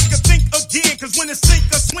hot, you can think again. Cause when it's sink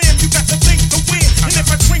or swim, you got to think to win. And if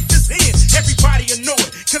I drink this in, everybody will know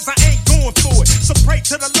it. Cause I ain't going for it. So pray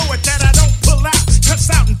to the Lord that I don't pull out.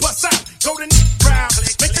 Cuss out and bust out. Go to round.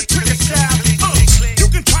 Make the trigger shout. You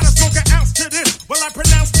can try to smoke an ounce to this. Well, I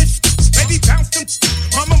pronounce this. Baby, bounce them.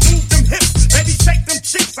 Mama, move them hips. Baby, shake them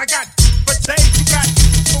cheeks. I got for days. You got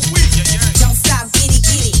for weeks. Don't stop, get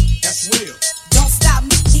it. That's real. Don't stop,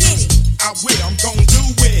 hit it. I will. I'm gon' do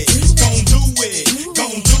it. Gon' do it.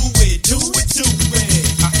 Gon' do it. Do it. Do it.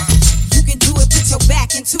 You can do it. Put your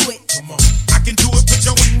back into it. Come on. I can do it. Put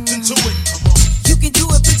your into it. Come on. You can do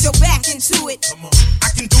it. Put your back into it. Come on. I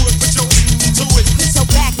can do it. Put your into it. Put your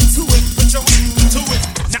back into it. Put your into it.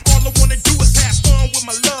 Now all I wanna do is have fun with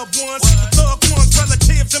my loved ones, loved ones,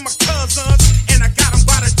 relatives, and my cousins. And I got them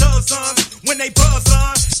by the dozens when they buzz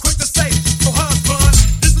on. Quick to say, your husband.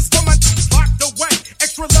 This is for my locked away.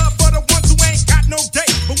 Extra love for the ones who ain't got no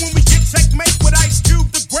date. But when we get checkmate with Ice Cube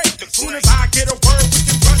the Great, as soon as I get a word, we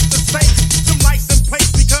can rush the safe. Some lights in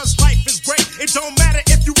place because life is great. It don't matter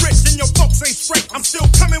if you rich and your folks ain't straight. I'm still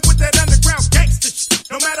coming with that underground gangster shit.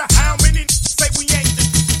 No matter how many say we ain't the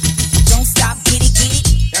Don't stop, get it.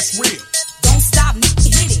 That's real. Don't stop,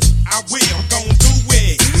 hit it. I will. I'm gon' do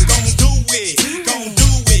it. Gon' do it. Gon' do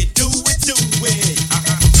it. Do it. Do it.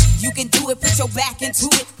 You can do it. Put your back into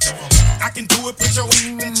it. I can do it. Put your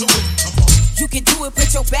into it. You can do it.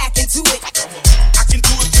 Put your back into it. I can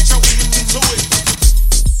do it. Put your into it.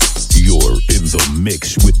 You're in the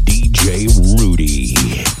mix with DJ Rudy.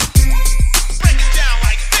 Break it down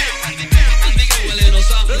like this. A little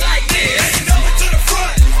something like this. Ain't going to the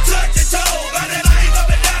front, touch your toe, but then I ain't up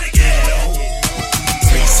and down again.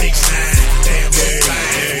 369, damn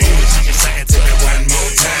fine. She can suck it to me one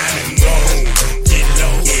more time and go. Get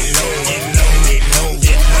low, get low, get low, get low,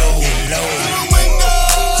 get low, get low. To the window,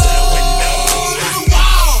 to the window, to the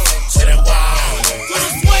wall, to the wall. To the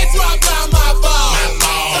sweat drop down my ball. My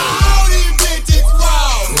ball. All these bitches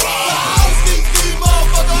raw. All these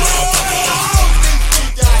motherfuckers.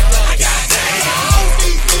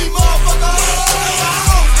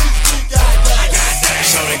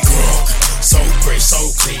 So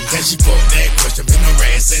clean, cause she put that question, been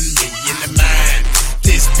harassing me in the mind.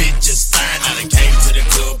 This bitch is fine, I done came to the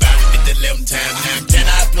club about 11 times now. Can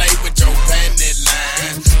I play with your panty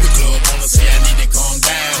line? The club wanna say I need to calm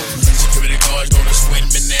down. Security guards gonna swing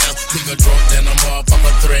me now. Think I drunk, then I'm all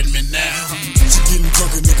Papa threaten me now. She getting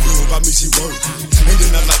drunk in the club, I mean she working. And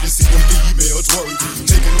then I like to see them females working.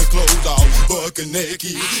 Taking the clothes off, bucking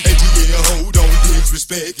naked. And yeah, hold on,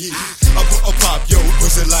 disrespect it. I pop your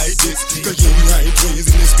pussy like this. Cause you ain't twins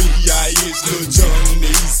in this B.I.H. Lil Jon and the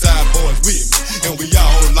East Side boys with me. And we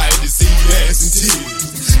all like to see ass and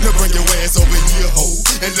titties. Now bring your ass over here, ho.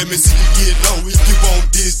 And let me see you get low. If you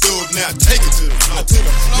want this dub, now take it to the floor.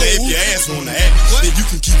 Now if your ass wanna act, then you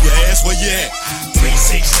can keep your ass where you at.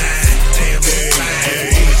 369, damn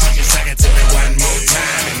fine. She can suck it to me one more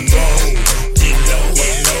time and go. Get low,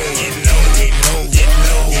 get low, get low, get low, get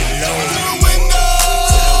low, get low. To the window,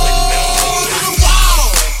 to the window, to the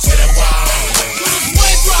wall, to the wall. To the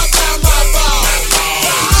sweat drop down my ball. My ball.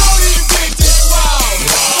 All these bitches raw.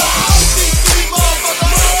 All these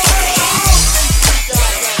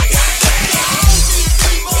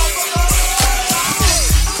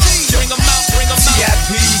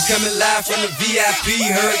coming live from the VIP.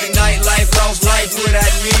 Heard the nightlife, lost life without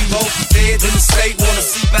me. Both feds in the state wanna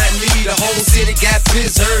see by me. The whole city got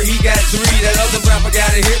pissed, heard he got 3. That other rapper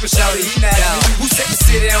got a hit, but shouted he not out. Who set the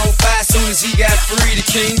city on fire soon as he got free? The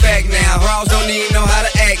king back now. Raws don't even know how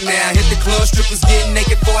to act now. Hit the club, strippers getting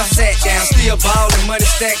naked before I sat down. Still ballin', money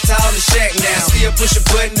stacked tall in the shack now. Still push a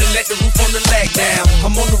button to let the roof on the lack down.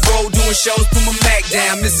 I'm on the road doing shows, put my Mac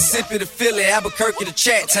down. Mississippi to Philly, Albuquerque to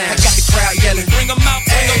Chat Town. I got the crowd yelling, bring 'em out,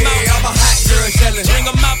 bring 'em out. All my hot girls yelling, bring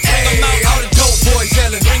 'em out, bring 'em out. All the dope boys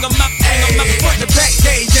yelling, bring 'em out, bring 'em out. Front the back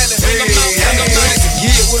gate yelling, bring 'em out, bring 'em out.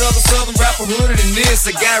 Yeah, with other southern rapper hooded than this.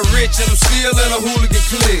 I got rich and I'm still in a hooligan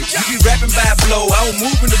clique. You be rapping by blow, I was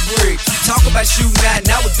moving the brick. You talk about shooting out,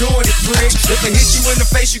 now we're doing it prick. If I hit you in the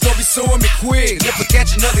face, you gon' be suing me quick. If I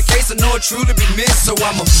catch another case, I know it truly be missed. So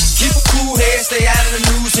I'ma keep a cool head, stay out of the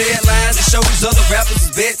news headlines, and show these other rappers it's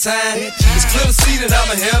bedtime. It's clear to see that I'm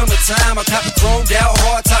ahead of my time. I cop a chromed out,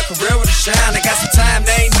 hard top career with a shine. I got some time,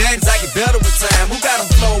 they ain't nothing, I get better with time. Who got a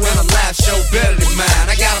flow and a live show better than mine?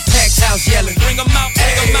 I got a packed house yelling, bring 'em out,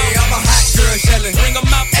 bring 'em out. All my hot girls yelling, bring 'em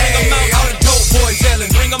out, bring 'em out. All the dope boys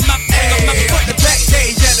yelling, bring 'em out, bring 'em out. Front the back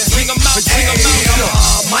gate yelling, bring 'em out, bring 'em out.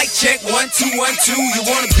 Mic check 1 2 1 2. You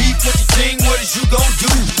wanna beef with the king? What is you gon'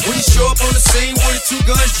 do when you show up on the scene with the 2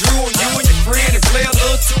 guns drew on you and your friend and play a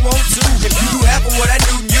little 2 on 2? If you do half of what I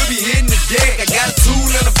do, you'll be hitting the deck. I got a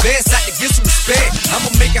tool and a vest, I can get some respect.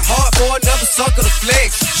 I'ma make it hard for another sucker to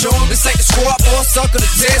flex. Show 'em this ain't the squad or a sucker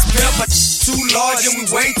to test. Pimp, my too large and we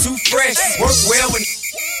way too fresh. Work well when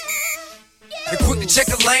and quick to check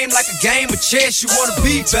a lane like a game of chess. You wanna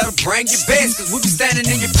be better, bring your best. Cause we be standing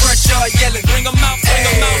in your front yard yelling. Bring 'em out, bring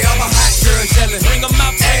 'em out. All my hot girls yelling. Bring 'em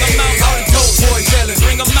out, bring 'em out. All the dope boys yelling.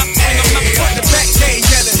 Bring 'em out, bring 'em out. Front the back cage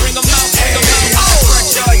yelling. Bring 'em out, bring 'em out. All the front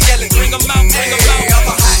yard yelling. Bring 'em out, bring 'em out. All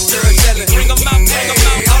my hot girls yelling. Bring 'em out, bring 'em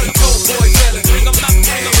out. All the dope boys yelling. Bring 'em out,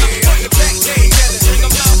 bring 'em out. Front the back cage yelling. Bring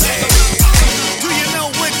 'em out, bring 'em out. Do you know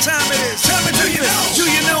what time it is? Tell me, do you know? Do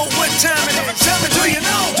you know what time it is? Tell me, do you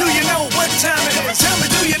know? Do you know what time it is? Tell me,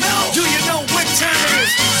 do you know? Do you know what time it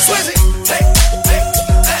is? Swizzy, hey, hey,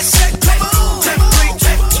 I said come on,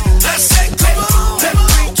 I said come on,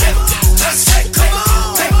 I said come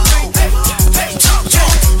on, hey, talk.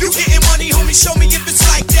 You getting money, homie? Show me if it's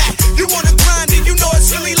like that. You wanna grind and you know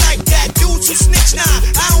it's really like that. Dudes who snitch, nah,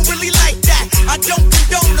 I don't really like that. I don't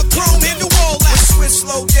condone the chrome in the wall. Switch,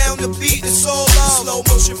 slow down the beat, it's all love. Slow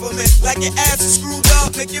motion for me, like your ass is screwed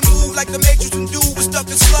up. Make you move like the Matrix and do with stuff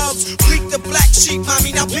in slugs. Bleak the black sheep,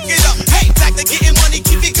 mommy, now pick it up. Hey, back to getting money,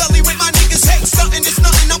 keep it gully with my niggas. Hey, stuntin' is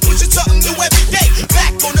nothing, I'm pushing something new every day.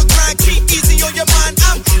 Back on the grind, keep easy on your mind.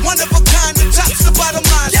 I'm one of a kind, the top's the bottom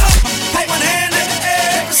line. Yo, put one hand in the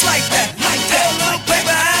air, if it's like that. Like that, little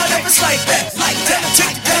paper out, if it's like that. Like that,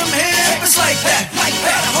 take the come here, if it's like that. Like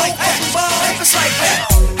that, whole fucking ball, if it's like that.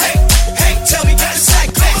 Hey, hey, tell me if it's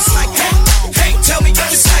like that. Like that. Hey, tell me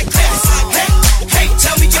if it's like that. Like that. Hey,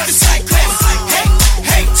 tell me if it's like that. Hey,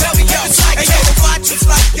 hey, tell me if it's like that. Hey, yo, the watch is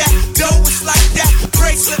like that. Dough is like that.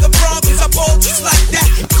 Bracelet, the problems, I ball just like that.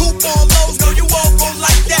 Coupon lows, no, you all go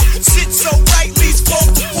like that. Sit so right, leaves fall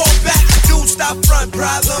to fall back. Dude, stop front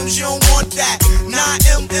problems, you don't want that.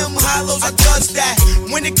 9mm hollows, I does that.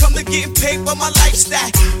 When it come to getting paid for my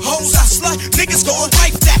lifestyle, hoes I slut, niggas gon'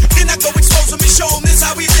 wipe that. Then I go expose them and show them this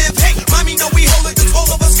how we live. Hey, mommy know we hold it, cause all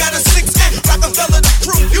of us got a 6'10". Rockefeller the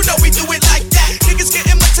crew, you know we do it like that. Niggas get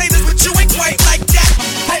imitators, but you ain't quite like that.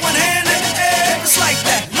 Put one hand in the air, if it's like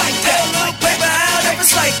that. Like that, little paper out, if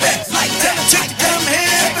it's like that. Like that, chick to come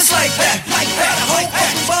here, if it's like that. Like that, whole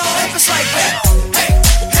fucking ball, if it's like that. Hey,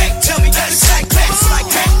 hey, tell me if it's like that.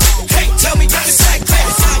 Like that. Hey, tell me if it's like that.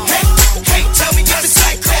 Hey, hey, tell me if it's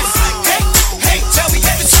like that. Hey, hey, tell me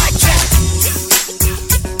if it's like that.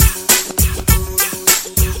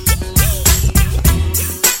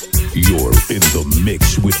 You're in the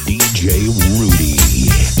mix with DJ Rudy.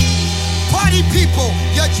 Party people,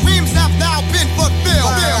 your dreams have now been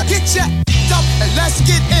fulfilled. Get your up and let's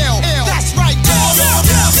get ill. That's right, girl.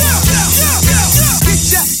 Get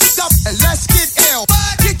your up and let's get ill.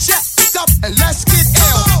 Get your up and let's get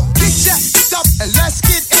ill. Get your up and let's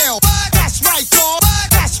get ill. That's right, dog.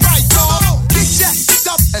 That's right, dog. Get your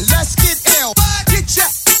up and let's get ill. Get your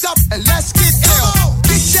up and let's get ill.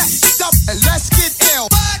 Get your up and let's get ill.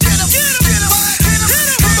 Get 'em, get 'em, get 'em, get 'em,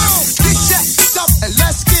 come on. Get your up and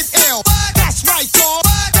let's get ill. That's right, dog.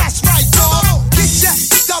 That's right, dog. Get your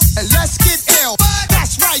up and let's get ill.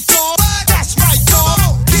 That's right, dog. That's right,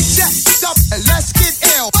 dog. Get your up and let's get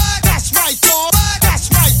ill. That's right, dog. That's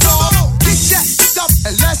right, dog. Get your up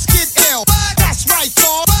and let's get ill. That's right,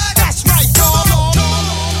 dog. That's right, dog.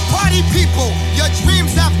 Party people, your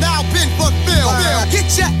dreams have now been fulfilled.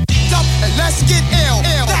 Get your up and let's get ill.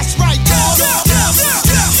 That's right, dog.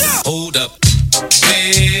 Hold up.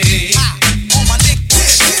 Hey. On my dick,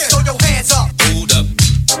 throw your hands up. Hold up.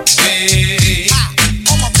 Hey.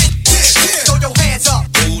 On my dick, throw your hands up.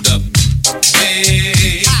 Hold up.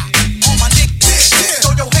 Hey. On my dick,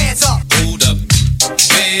 throw your hands up. Hold up.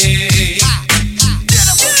 Hey. Come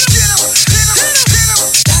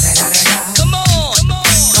on.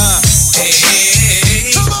 Hey.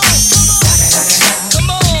 Come on. Come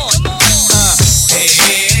on. Hey.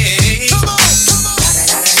 Come on. Come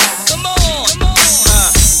on.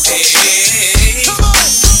 Hey. Come on.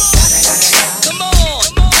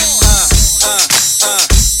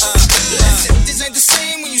 Listen, this ain't the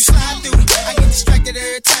same when you slide through. I get distracted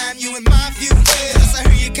every time you in my view. Cause I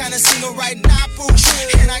hear you kinda single right now, boo.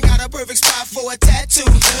 And I got a perfect spot for a tattoo.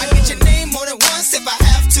 I get your name more than once if I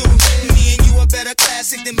have to. Me and you a better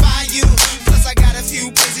classic than Bayou. Plus I got a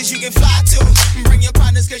few places you can fly to. Bring your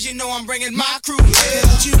partners cause you know I'm bringing my crew.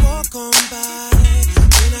 Don't you walk on by,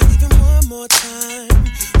 when I leave him one more time.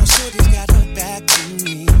 I'm sure he's got her back to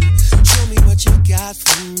me. Show me what you got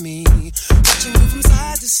for me. Watch you move from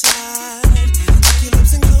side to side. Lick your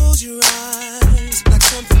lips and close your eyes, like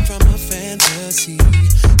something from a fantasy.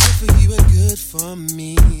 good for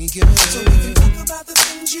me, girl. So we can talk about the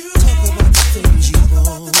things you want. Girl,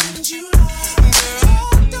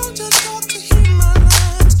 don't just talk to hear my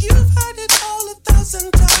lines. You've heard it all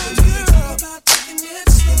 1,000 times, girl. Talk about taking it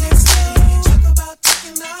slow. Talk about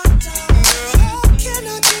taking our time. Girl, can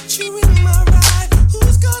I get you in my ride?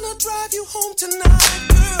 Who's gonna drive you home tonight,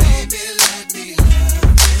 girl? Baby, let me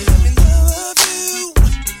love you. Let me love you.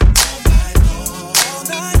 All night long. All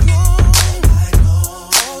night long.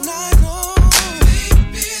 All night long.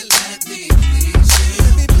 Baby, let me please you.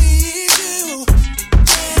 Let me please you.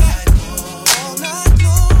 All night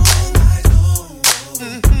long. All night long.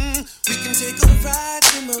 We can take a ride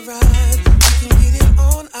in my ride. We can get it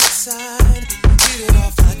on outside. Get it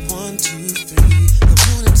off like 1, 2, 3. The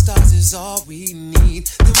moon and stars is all we need.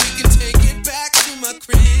 Then we can take it back to my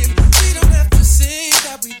crib. We don't have to say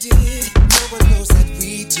that we did. No one knows that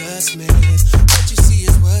we just met. What you see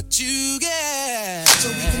is what you get. So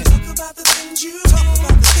we can talk about the things you talk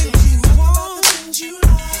about the things you want, the things you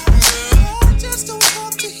like. Girl, just don't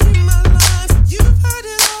talk to hear my lines. You've heard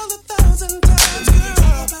it all 1,000 times. Girl,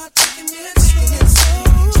 talk about taking it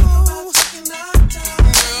slow. Talk about taking our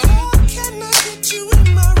time. Girl, can I get you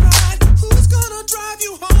in my ride? Who's gonna drive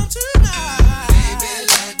you home tonight? Baby,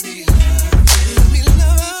 let me love you. Let me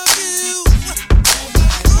love you.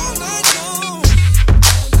 All night long.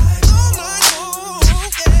 All night long.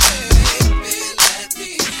 Yeah. Baby, let me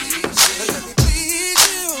please you. Let me please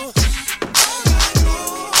you. All night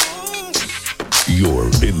long. You're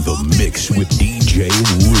in the mix with DJ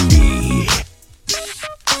Rudy.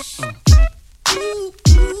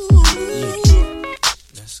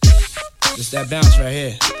 It's that bounce right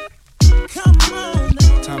here.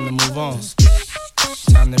 Time to move on.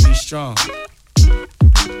 Time to be strong.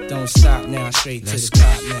 Don't stop now, straight to the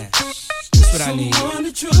top now. That's what I need. Come on,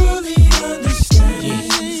 that's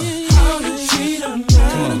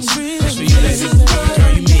for you, baby.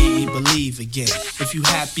 Girl, you made me believe again. If you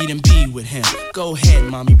happy, then be with him. Go ahead,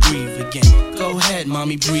 mommy, breathe again. Go ahead,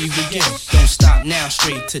 mommy, breathe again. Don't stop now,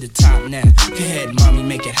 straight to the top now. Go ahead, mommy,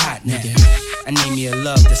 make it hot now. I need me a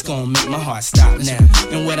love that's gonna make my heart stop now.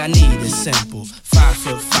 And what I need is simple.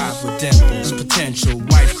 5'5" with dimples, potential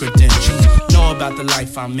wife credentials. Know about the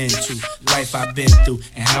life I'm into, life I've been through,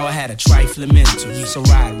 and how I had a trifling mental. So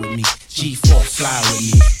ride with me, G4 fly with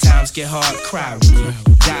me. Times get hard, cry with me,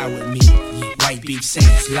 die with me. White Beach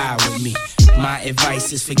Saints, lie with me. My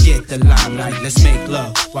advice is forget the limelight. Let's make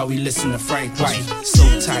love while we listen to Frank White.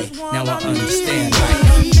 So tight, now I understand life.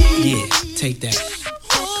 Yeah, take that.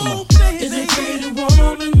 Come on. Is a pretty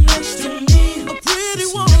woman next to me? A pretty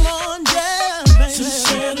woman, yeah, baby. To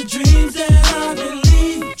share the dreams that I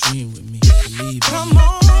believe. Dream with me, believe. Come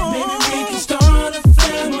on, maybe we can start a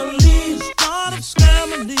family. Start a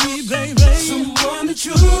family, baby. Someone that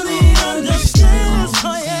truly understands.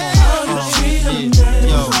 Oh yeah, how to treat them.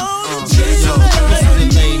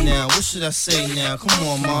 What should I say now? Come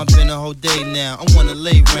on, ma, been a whole day now. I wanna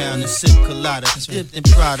lay round and sip colada, dipped in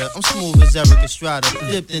Prada. I'm smooth as Eric Estrada,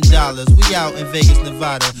 dipped in dollars. We out in Vegas,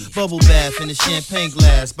 Nevada. Bubble bath in a champagne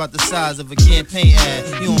glass, about the size of a campaign ad.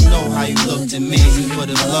 You don't know how you looked at me, but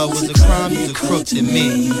if love was a crime, you's a crook to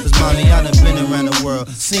me. Cause mommy, I done been around the world,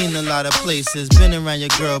 seen a lot of places, been around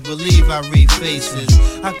your girl, believe I read faces.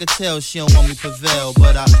 I could tell she don't want me prevail,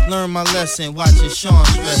 but I learned my lesson watching Sean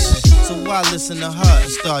stressing. So why listen to her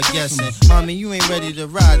and start guessing? Mommy, you ain't ready to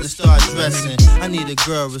ride to start dressing. I need a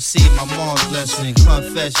girl, receive my mom's blessing.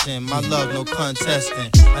 Confession, my love, no contesting.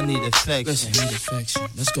 I need affection. Listen, I need affection.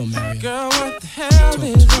 Let's go, Mario. Girl, what the hell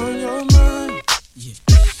is on your mind? Yeah.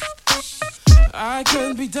 I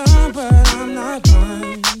could be done, but I'm not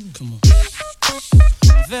blind. Come on.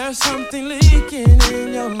 There's something leaking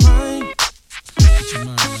in your mind. Get your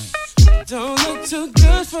mind right. Don't look too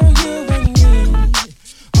good for you and me.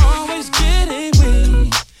 Always getting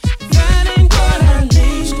weak. That ain't what I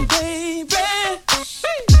need, baby.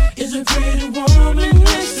 Is a pretty woman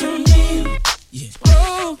next to me. Yeah.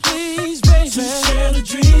 Oh, please, baby. To share the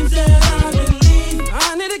dreams that I believe.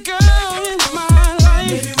 I need a girl in my life.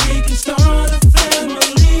 Maybe we can start a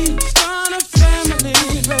family. Start a family,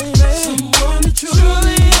 baby. Someone that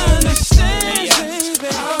truly understands,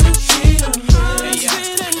 baby. How to treat them, how to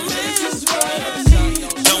treat them. This is what I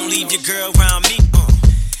need. Don't leave your girl around me.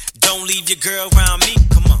 Don't leave your girl around me.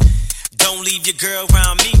 Come on. Don't leave your girl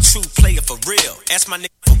around me. True player for real. Ask my nigga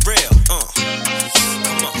for real. Come on.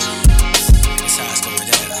 That's how it's going down.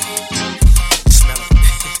 Smell it.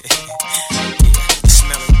 Yeah.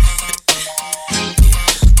 Smell it.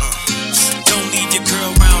 Yeah. Don't leave your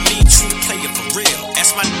girl around me. True player for real.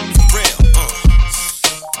 Ask my nigga for real.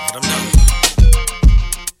 Let 'em know.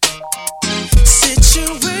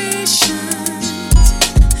 Situations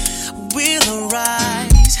will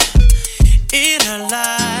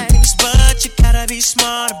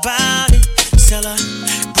smart about it. Celebrations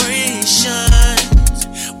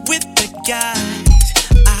with the guys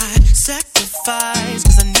I sacrificed,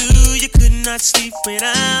 'cause I knew you could not sleep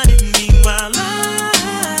without it. Meanwhile,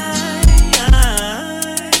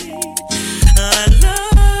 I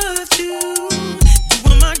loved you. You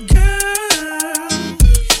were my girl.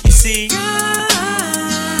 You see,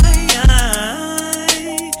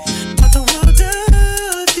 but the world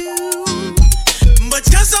does you. But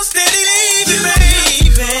you're so steady, leaving, baby.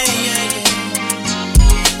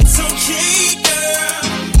 It's okay, girl,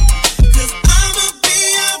 'cause I'ma be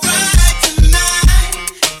alright tonight.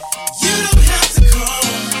 You don't have to call.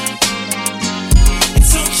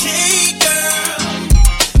 It's okay, girl,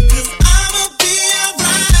 'cause I'ma be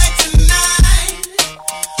alright tonight.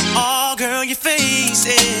 Oh, girl, your face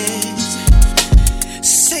is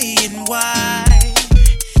saying why.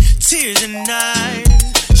 Tears and eyes.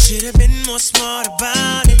 Should've been more smart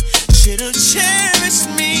about it. Should've cherished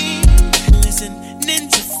me. Listening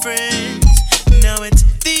to friends. Now it's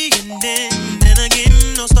the ending. And again,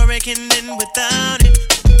 no story can end without it.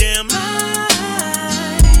 Damn, I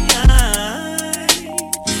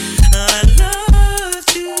loved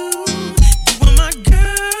you. You were my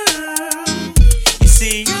girl. You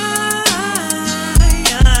see,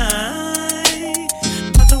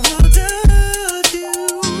 but the world does you.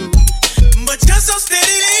 But you're so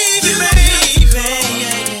steady, leaving, baby.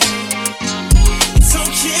 It's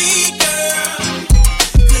okay, girl,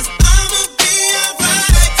 'cause I'ma be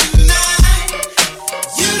alright tonight.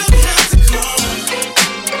 You don't have to call.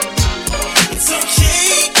 It's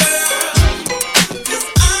okay, girl, 'cause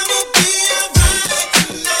I'ma be alright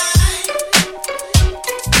tonight.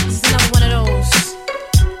 This is another one of those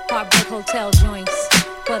Heartbreak Hotel joints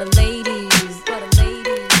for the ladies, for the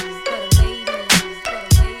ladies, for the ladies, for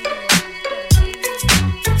the ladies.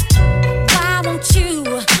 Why won't you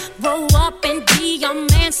grow up and be a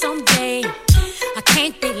man someday? I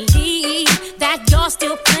can't believe that you're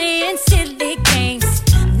still playing silly games.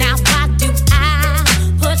 Now why do I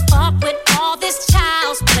put up with all this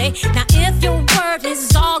child's play? Now if your word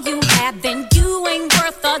is all you have, then you ain't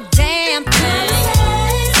worth a damn thing.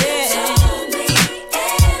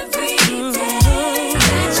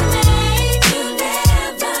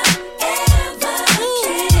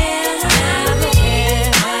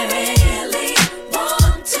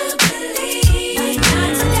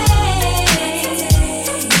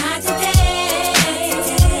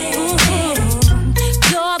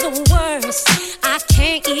 You're the worst. I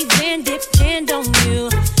can't even depend on you.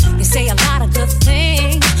 You say a lot of good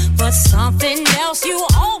things, but something else you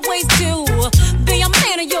always do. Be a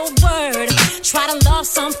man of your word. Try to love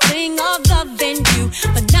something other than you.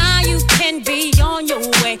 But now you can be on your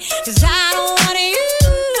way, 'cause I don't want you.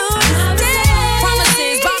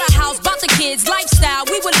 Promises, bought a house, bought the kids, lifestyle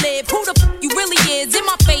we would live. Who the you really is in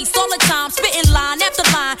my face all the time, spitting line after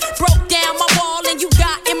line. Broke down my wall and you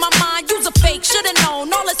got in my mind. You's a fake, should've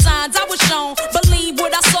known all the signs I was shown. Believe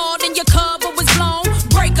what I saw, then your cover was blown.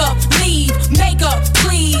 Break up, leave, make up,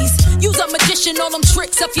 please. Use a magician, all them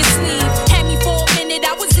tricks up your sleeve. Had me for a minute,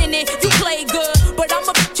 I was in it. You play good, but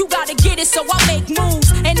you gotta get it, so I make moves.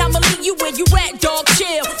 And I'ma leave you where you at, dog,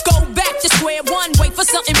 chill. Go back to square one, wait for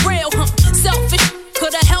something real, Selfish,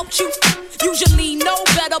 could've helped you. Usually know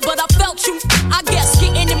better, but I felt you. I guess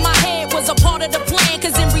getting in my head was a part of the plan,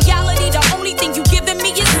 'cause in reality, the only thing you giving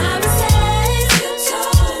me is promises. You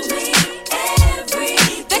told me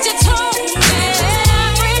everything that you told me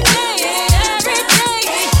every day, every day.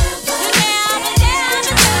 Never,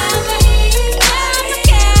 never, never, never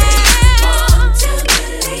care. Want to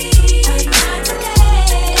believe, not today,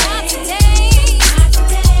 not today, not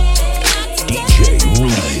today, not today. DJ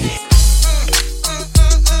Rudy.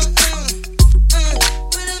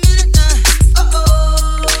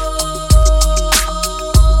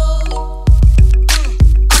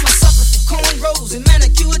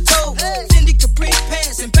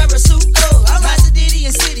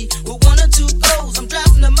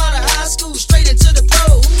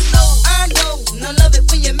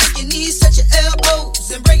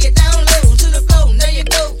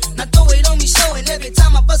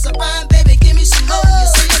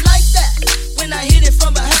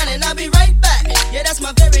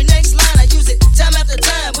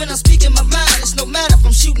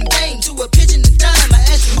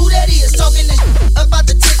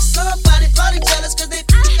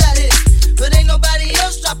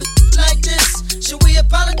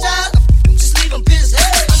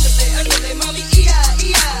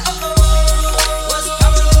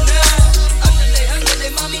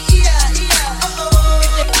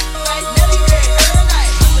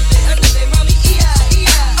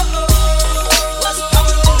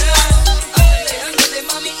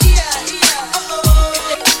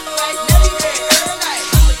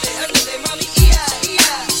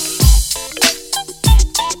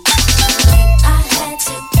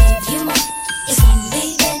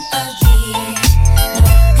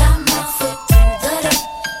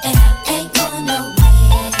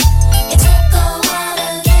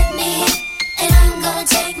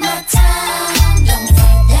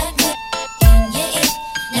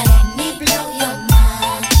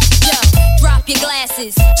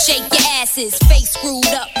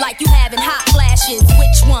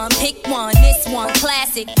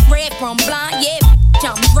 went from blind, yeah,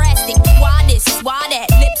 I'm drastic. Why this, why that,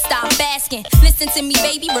 lip stop asking. Listen to me,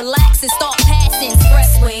 baby, relax and start passing.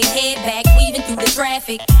 Expressway, head back, weaving through the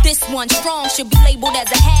traffic. This one strong should be labeled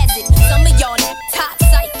as a hazard. Some of y'all top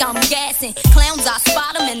psych, I'm gassing. Clowns, I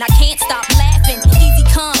spot them and I can't stop laughing. Easy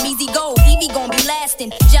come, easy go, Evie gon' be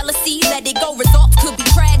lasting. Jealousy, let it go, results could be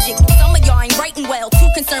tragic. Some of y'all ain't writing well, too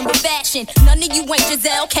concerned with fashion. None of you ain't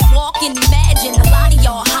Giselle, can't walk and imagine. A lot of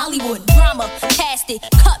y'all Hollywood drama, cast it,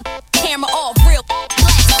 cut camera off, real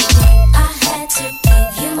plastic. I had to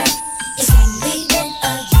give you up. It's only been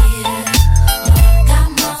a year. Now I got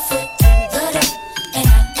my foot through the door, and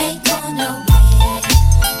I ain't going nowhere.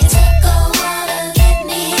 It took a while to get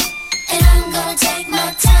me, and I'm gonna take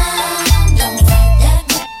my time. Don't fight that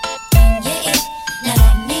in your ear. Now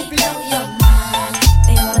let me blow your mind.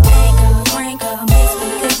 They oughta thank her, rank her, miss me,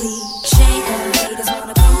 cause we shank her. Haters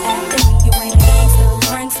wanna come after me. You ain't a gangster,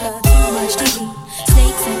 prankster, too much TV.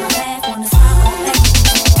 Snakes in my bath, wanna smile up at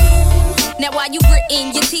me. Now why you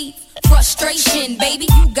gritting your teeth? Frustration, baby,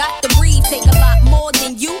 you got to breathe. Take a lot more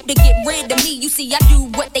than you to get rid of me. You see, I do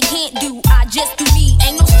what they can't do. I just do me.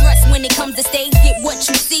 Ain't no stress when it comes to stage. Get what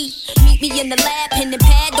you see. Meet me in the lab, pen and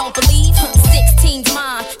pad, don't believe. 16's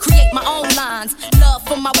mine, create my own lines. Love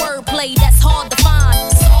for my wordplay, that's hard to find.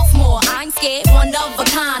 Sophomore, I ain't scared, one of a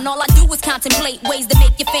kind. All I do is contemplate ways to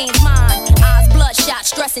make your fans mine. Eyes bloodshot,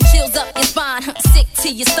 stress and chills up your spine. Sick to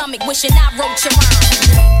your stomach, wishing I wrote your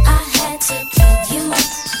rhyme. I had to give you up.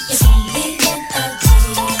 It's only been a year.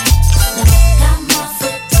 Now I got my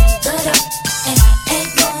foot through the door, and I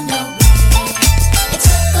ain't going nowhere. It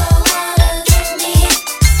took a while to get me,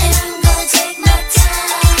 and I'm gonna take my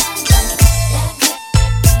time. Gonna get that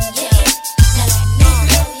in your ear. Now let me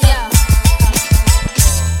blow your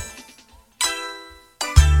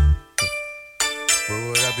Where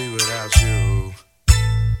would I be without you?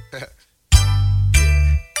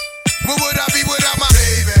 Where would I be without my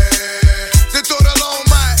baby? The thought alone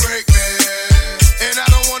might break me, and I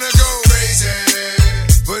don't wanna go crazy,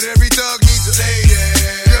 but every thug needs a lady.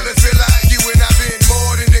 Girl, it feel like you and I've been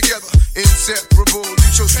more than together, inseparable. You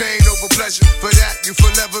chose pain over pleasure, for that you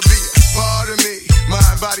forever be a part of me.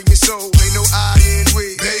 Mind, body, and soul, ain't no I in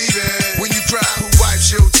we. Baby, when you cry, who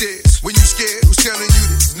wipes your tears? When you scared, who's telling you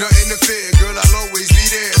this? Nothing to fear, girl, I'll always be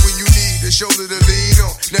there when you need a shoulder to lean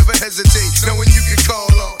on. Never hesitate, knowing you can call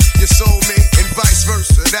on your soulmate and vice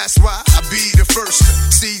versa. That's why I be the first to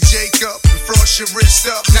see Jacob and frost your wrist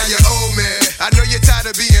up. Now you're old man, I know you're tired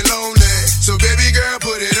of being lonely, so baby girl,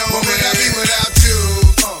 put it on. What would I be without you?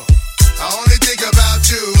 I only think about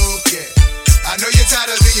you. Yeah, I know you're tired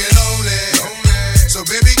of being lonely, so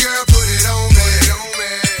baby girl, put it on me.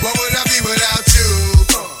 What would I be without you?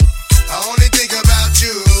 I only think about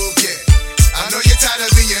you. Yeah, I know you're tired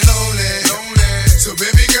of being lonely, so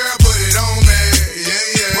baby girl, put it on me.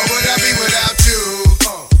 What would I be without you?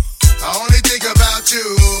 I only think about you.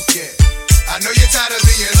 Yeah, I know you're tired of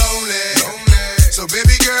being lonely, so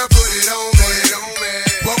baby girl, put it on me.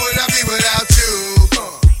 What would I be without you?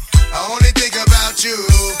 I only think about you.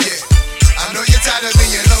 Yeah, I know you're tired of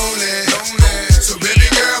being lonely, so baby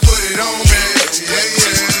girl, put it on me.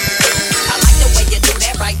 I like the way you do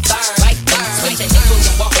that right there, right there. Switch your hips when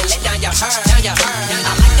you walk and let down your hair, down your hair.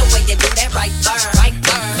 I like the way you do that right there, right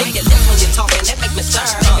there. Lick your lips when you're talking, that make me stir,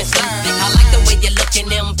 make me stir. I like the way you look in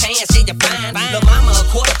them pants, yeah, you're fine. Lil' mama a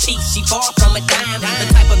quarter piece, she far from a dime. The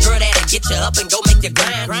type of girl that'll get you up and go make you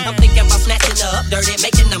grind. I'm thinking about snatching her up dirty,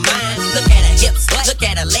 making her mine. Look at her hips, look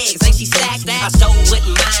at her legs, ain't she stacked? I so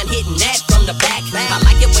wouldn't mind hitting that from the back. I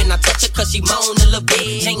like it when I touch her cause she moan a little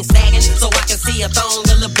bit. Chain sagging so I can see her thong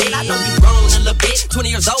a little bit. I know you grown a little bit, 20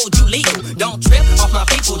 years old, you legal. Don't trip off my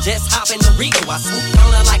people, just hop in the Regal. I swoop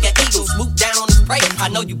on her like an eagle, swoop down on his prey. I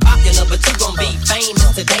know you popular, but you gon' be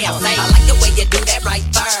famous today, I say. I like the way you do that right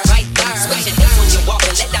there, right there. Switch your hips when you walk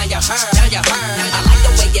and let down your hair, down your hair. I like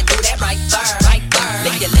the way you do that right there, right there.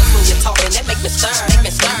 Lick your lips when you're talking, that make me stir, make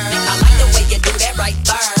me stir. I like the way you do that right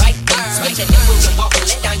there, right there. Switch your hips when you walk and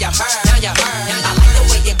let down your hair, down your hair. I like the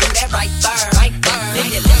way you do that right there, right there. Lick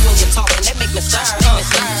your lips when you're talking, that make me stir, make me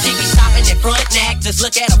stir. She be shopping at front neck, just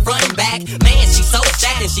look at her front and back. Man, she so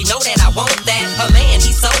stacked and she know that I want that. Her man, he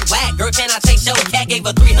so whack. Girl, can I take your cat? Gave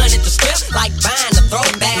her 300 to strip, like buying the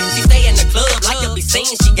throwback. She stay in the club like to be seen,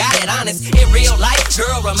 she got it honest. In real life,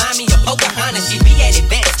 girl, remind me of Pocahontas. She be at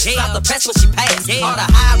events, stop the press when she pass. All the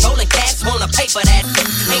high rolling cats wanna pay for that.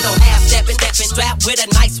 Ain't no half stepping, strapped with a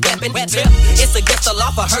nice weapon. It's against the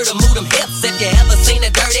law for her to move them hips. If you ever seen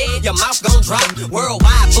it dirty, your mouth gon' drop.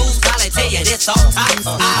 Worldwide fools probably tell you this all tops.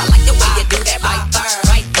 I like the way you do that right there,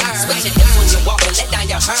 right there. Switch your hips when you walk and let down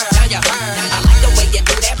your hair, down your hair. I like the way you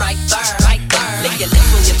do that right there, right there. Lick your lips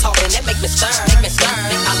when you're talking, that make me stir. I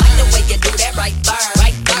like the way you do that right there.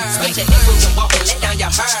 Split your hip when you walk and let down your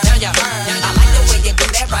hair. I like the way you do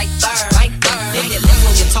that right there. Lick your lips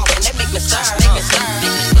when you're talking, that make me stir.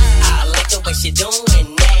 I like the way she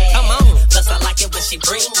doing that. Come on. Plus I like it when she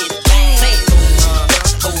bring it back. Say,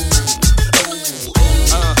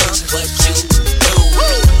 what you do?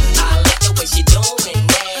 I like the way she doing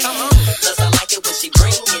that. Plus I like it when she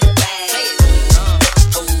bring it back.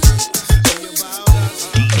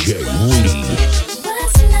 DJ Rudy.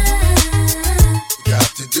 Got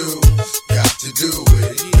to do it. Got to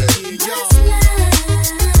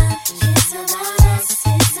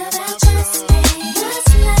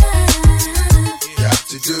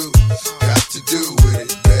do with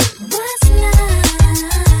it, baby. What's love?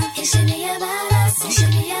 It should be about us. It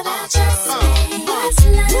should be about just me. What's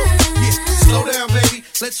love? Yeah, slow down, baby.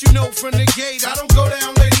 Let you know from the gate, I don't go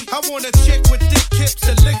down, lady. I want a chick with thick hips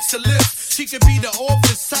and licks her lips. She could be the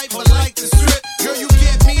office type, but like the strip. Girl, you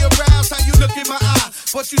get me aroused, how you look in my eye.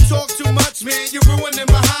 But you talk too much, man, you're ruining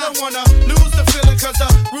my high. I don't wanna lose the feeling, cause the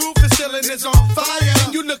roof is ceiling is on fire.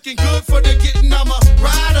 And you looking good for the getting, I'm a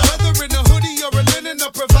rider. Whether in a hoodie or a linen,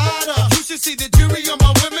 a provider. You should see the jury on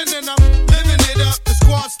my women, and I'm living it up. The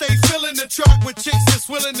squad stay filling the truck with chicks that's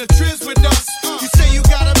willing to trizz with us. You say you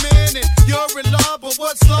got a man and you're in love, but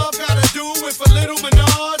what's love gotta do with a little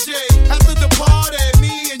menage? After the party,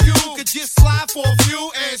 me and you could just slide for a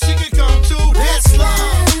few, and she could come too. That's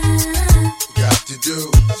love. Got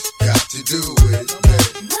to do it,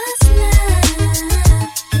 baby. What's love?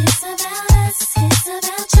 It's about us. It's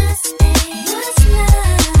about just me. What's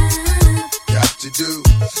love? Got to do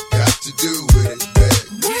with it, baby.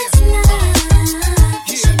 What's love?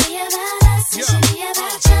 It should be about us. It should be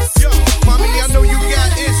about just me. Mommy, I know you got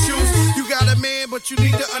issues. You got a man, but you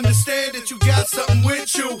need to understand that you got something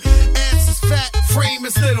with you. Ass is fat, frame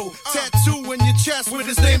is little. Tattoo in your chest with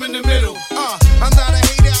his name in the middle. I'm not a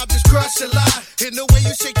hater, I just crush a lot. And the way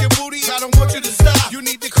you shake your booty, I don't want you to stop. You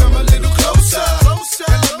need to come a little closer.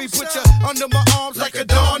 And let me put you under my arms like a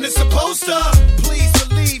dawn is supposed to. Please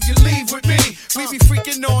believe you leave with me. We be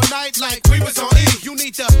freaking all night like we was on E. You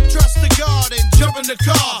need to trust the God and jump in the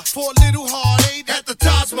car for a little heartache at the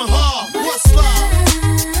Taj Mahal. What's love?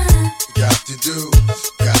 Got to do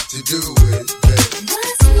it, baby.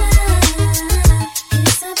 What's love?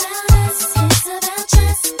 It's about us. It's about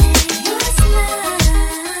just me. What's love?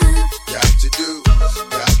 Got to do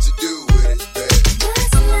with it, baby.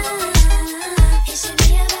 What's love? It should be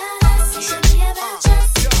about us. It should be about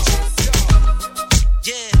just me.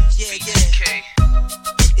 Yeah.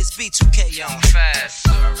 It's B2K, y'all. Fast,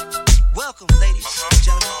 sir. Welcome, ladies and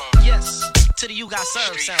gentlemen. Yes, to the You Got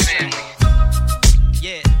Served sound.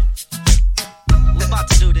 Yeah. We're about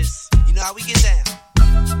to do this. You know how we get down.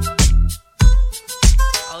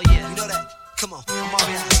 Oh, yeah. You know that. Come on. I'm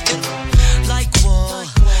already out. Like what?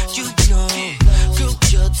 You know. Girl,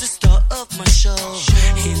 you're the star of my show.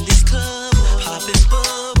 In this club, poppin'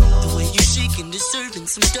 bub. The way you shaking, deserving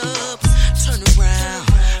some dubs. Turn around,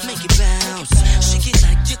 make it bounce. Shake it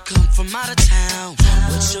like you come from out of town.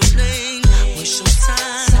 What's your name? What's your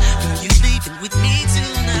sign? Girl, you leaving with me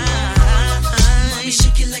tonight. Mommy,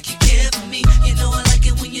 shake it like you care for me. You know I like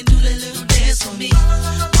it when you do that little dance for me.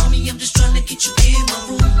 Mommy, I'm just trying to get you in my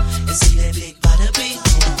room and see that big bada bing,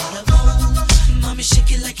 bada boom. Mommy,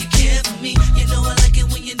 shake it like you care for me. You know I like it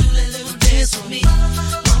when you do that little dance for me.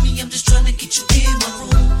 Mommy, I'm just trying to get you in my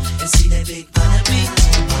room and see that big bada bing,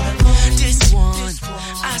 bada boom. This one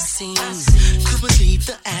I seen, could believe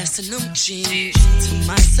the ass in them jeans. To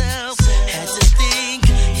myself, had to think,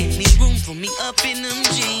 any room for me up in them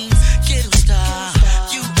jeans. Ghetto star,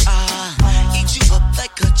 you are, eat you up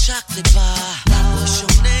like a chocolate bar. What's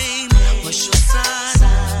your name? What's your sign?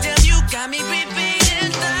 Damn, you got me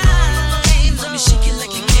repeating lines. Mommy, shake it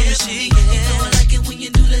like you care for me. You know I like it when you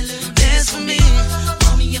do that little dance for me.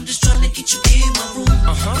 Mommy, I'm just trying to get you in my room.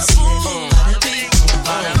 And see that big bada bing,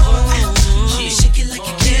 bada boom. Shake it like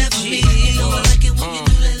you care for me. You know I like it when you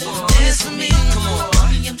do that little dance for me.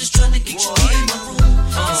 Mommy, I'm just trying to get you in my room.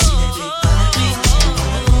 And see that big bada bing,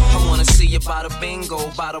 bada boom. I wanna see you bada bingo,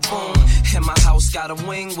 bada boom. And my house got a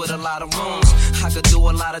wing with a lot of rooms. I could do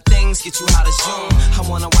a lot of things, get you hot as June. I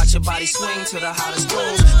wanna watch your body swing to the hottest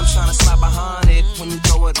grooves. I'm tryna slide behind it when you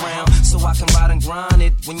throw it round, so I can ride and grind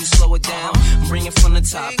it when you slow it down. Bring it from the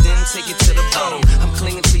top, then take it to the bottom. I'm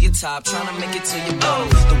clinging to your top, tryna make it to your bottom.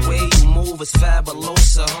 The way you move is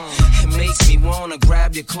fabulosa. It makes me wanna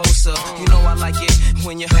grab you closer. You know I like it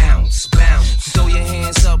when you bounce, bounce. Throw your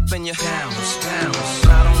hands up and you bounce, bounce.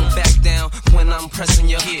 I don't back down when I'm pressing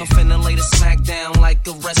you. I'm finna lay the smack down like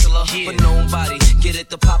a wrestler. But nobody get it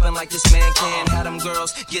to poppin' like this man can. Have them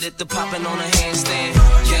girls get it to poppin' on a handstand.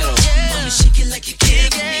 Get 'em. Mommy, shake it like you care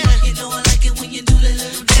for me. You know I like it when you do that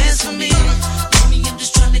little dance for me. Mommy, I'm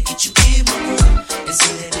just trying to get you in my room and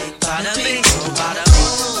see that big bada bing, bada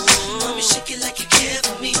boom. Mommy, shake it like you care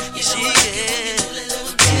for me. You know I like it when you do that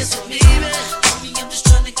little dance for me. Mommy, I'm just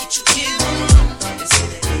trying to get you in my room and see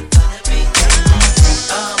that big bada bing.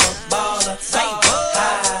 I'm a baller,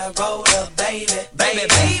 high roller, baby, baby,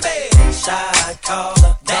 baby. Shot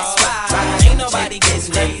caller, that's right. Ain't nobody gets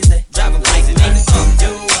lazy, driving like me.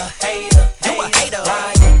 You a hater,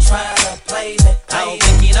 why you tryna play me? I don't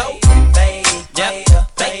think you know, baby,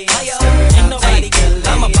 ain't nobody get lazy.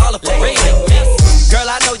 I'm a baller for real. Girl,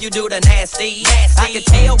 I know you do the nasty. I can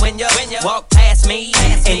tell when you walk past me.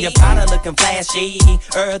 And you're probably looking flashy.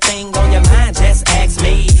 Everything on your mind, just ask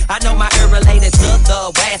me. I know my ear related to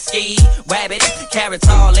the wasky. Rabbit, carrots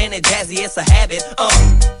all in it, jazzy, it's a habit.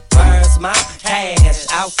 Where's my cash?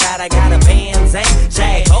 Outside I got a Benz and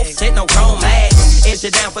Jag. Both sitting on chrome mags. Is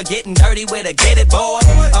you down for getting dirty with a get it, boy?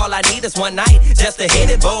 All I need is one night just to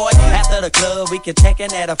hit it, boy. After the club, we can check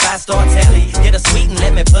in at a 5-star telly. Get a sweet and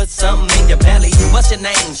let me put something in your belly. What's your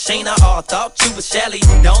name? Sheena, or thought you was Shelly.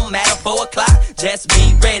 Don't matter, 4 o'clock, just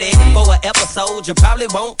be ready. For an episode you probably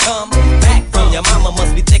won't come back from. Your mama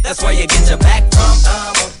must be thick, that's where you get your back from.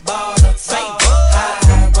 I'm a baller,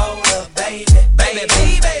 high roller, baby, baby,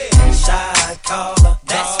 baby. Shot caller,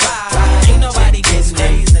 that's right. Ain't nobody gets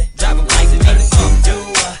lazy, driving like me.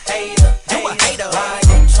 You a hater, why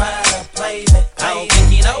you tryna play me? I don't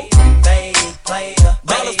think you know, baby, player.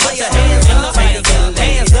 Ballers, put your hands up,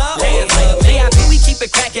 hands up. VIP, we keep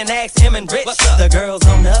it crackin', ask him and Rich. The girls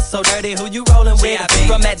on us so dirty, who you rollin' with?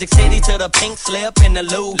 From Magic City to the pink slip in the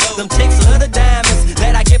Louvre. Them chicks love the diamonds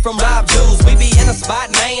that I get from Rob Jules. We be in a spot,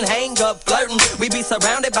 main hang up, flirtin'. We be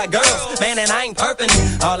surrounded by girls, man, and I ain't perpin'.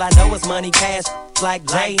 All I know is money, cash, like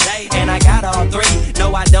Jay. And I got all 3,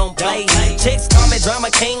 no I don't play. Chicks call me drama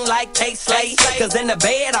king like K-Slay. Cause in the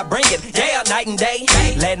bed I bring it, yeah, night and day.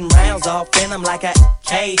 Letting rounds off in them like a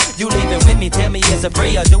K. You leaving with me, tell me is it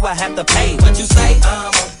free or do I have to pay? What you say? I'm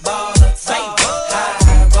a baller,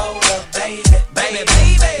 high roller, baby, baby,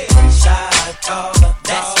 baby. Shot caller,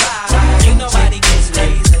 that's right. Ain't nobody gets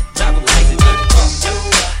lazy, driving like me.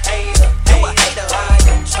 You a hater, why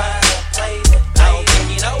you tryna play me? I don't think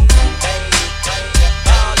you know, baby,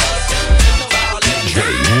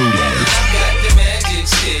 I got the magic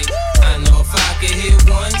stick. I know if I could hit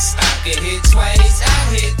once, I could hit twice. I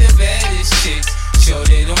hit the baddest chicks. Sure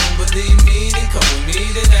they don't believe me, then come with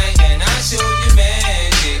me tonight and I'll show you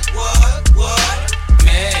magic. What?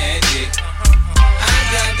 Magic. I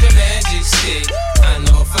got the magic stick. I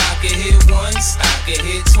know if I could hit once, I could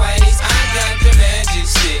hit twice. I got the magic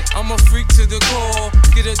stick. I'm a freak to the core.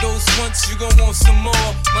 Get a dose once, you gon' want some more.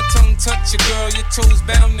 My tongue touch your girl, your toes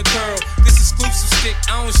bound to curl. This exclusive stick,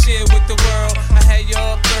 I don't share with the world. I had you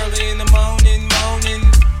up early in the morning.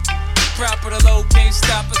 Proper the low, can't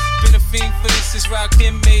stop us. Been a fiend for this, is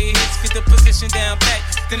Rakim made hits. Get the position down pat,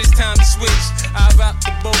 then it's time to switch. I rock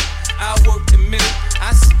the boat, I work the middle.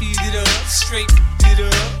 I speed it up, straight it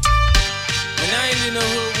up. When I ain't in the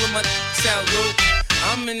hood with my out low,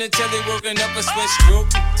 I'm in the telly working up a sweat stroke.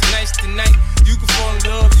 Tonight's the night, you can fall in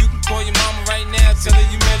love. You can call your mama right now, tell her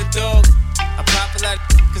you met a dog. I pop it like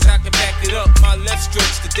cause I can back it up. My left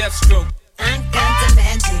stroke's the death stroke. I got the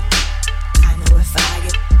magic. I know if I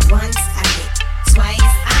get once, I get twice.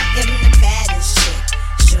 I am the baddest chick.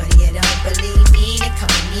 Shorty, you don't believe me, then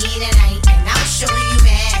come with me tonight and I'll show you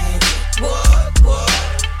magic. What?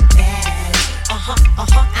 Magic. I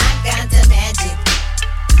got the magic.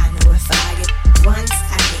 I know if I get once,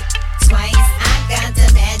 I get twice. I got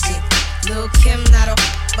the magic. Lil' Kim not a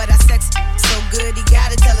but I sex so good, he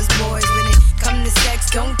gotta tell his boys when it come to sex,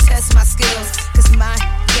 don't test my skills. Cause my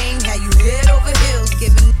game had you head over heels,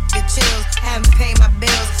 giving the chills, haven't paid my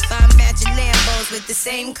bills. Buy matching Lambos with the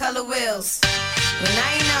same color wheels. When I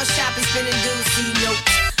ain't out shopping, spending dues, see nope.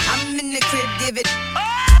 I'm in the crib, give it.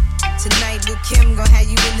 Tonight, Lil' Kim gon' have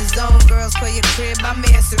you in the zone. Girls call your crib, I'm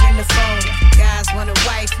answering the phone. Guys wanna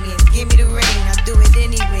wife me and give me the ring. I'll do it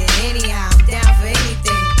anywhere, anyhow, I'm down for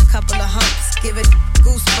anything. Couple of humps, give it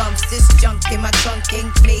goosebumps. This junk in my trunk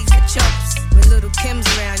ain't made for chumps. When Little Kim's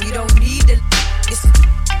around, you don't need to. This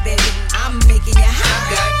baby, I'm making you high.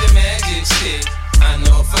 I got the magic stick. I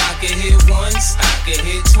know if I could hit once, I could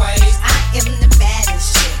hit twice. I am the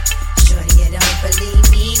baddest chick. Shorty, you don't believe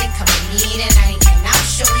me, then come with me tonight and I'll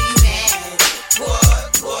show you magic.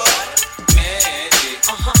 What? Magic.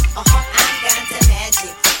 I got the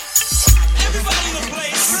magic. Everybody in the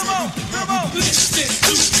place, come on. Listen,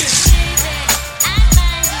 I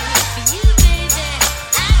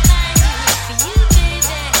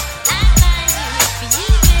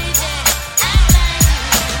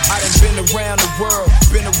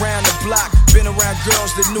around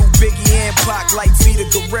girls that knew Biggie and Pac like Vita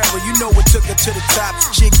Guerrero. You know what took her to the top.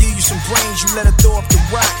 She'll give you some brains, you let her throw up the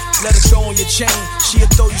rock. Let her throw on your chain, she'll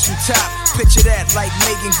throw you some top. Picture that like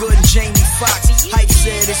Megan Good and Jamie Foxx. Hype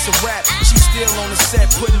said it's a rap. She still on the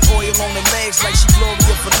set, putting oil on her legs like she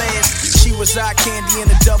Gloria Velez. She was eye candy in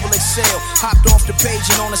a double XL. Hopped off the page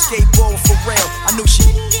and on a skateboard for real. I knew she,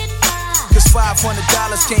 cause $500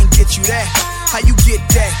 can't get you that. How you get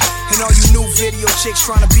that? And all you new video chicks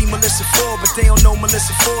trying to be Melissa Ford, but they don't know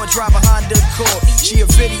Melissa Ford drive a Honda Accord. She a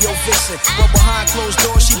video vixen, but behind closed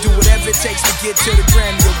doors she do whatever it takes to get to the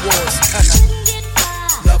Grammy Awards.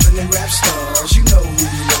 Loving them rap stars, you know who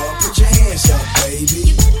you are. Put your hands up,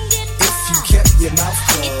 baby. If you kept your mouth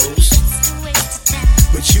closed,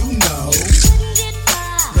 but you know.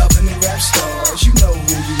 Loving them rap stars, you know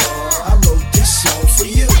who you are. I wrote this song for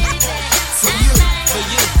you, for you, for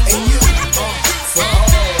you, and you, for all.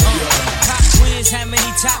 Pop quiz, how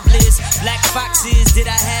many top lists? Black foxes did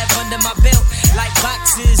I have under my belt? Like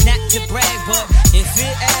boxes, not to brag, but if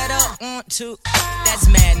it add up, 1, 2, that's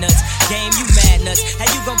mad nuts. Game, you mad nuts. How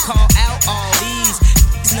you gon' call out all these?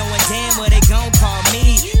 Knowing damn well they gon' call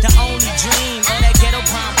me. The only dream of that ghetto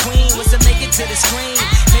prom queen was to make it to the screen.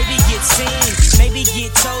 Maybe get seen, maybe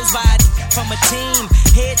get toes by a from a team.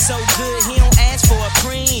 Head so good, he don't ask for a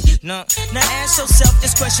preen. No, now ask yourself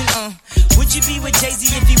this question, would you be with Jay-Z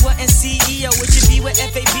if he wasn't CEO? Would you be with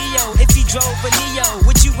FABO if he drove a Neo?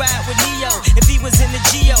 Would you ride with Neo if he was in the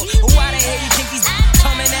Geo? Or why the hell you think he's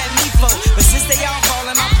coming at me for? But since they all fall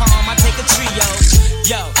in my palm, I take a trio.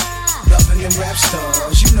 Yo. Loving them rap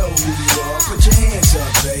stars, you know who you are. Put your hands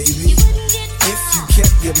up, baby. If you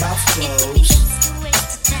kept your mouth closed,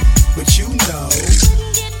 but you know.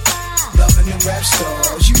 Loving them rap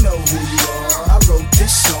stars, you know who you are. I wrote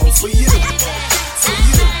this song for you,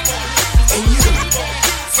 and you,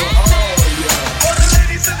 for all y'all. All the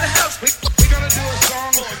ladies in the house, we gonna do a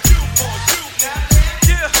song or two for you.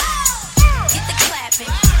 Yeah. Get the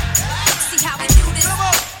clapping. See how we do this? Come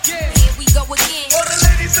on, yeah. Here we go again. All the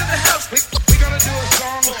ladies in the house, we gonna do a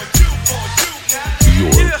song or two for you.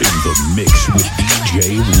 You're in the mix with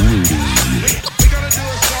DJ Rudy. We gonna do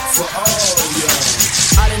a song for all y'all.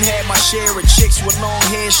 I done had my share of chicks with long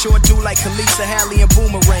hair, short do like Khaleesa, Halle, and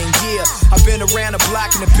Boomerang. Yeah, I've been around the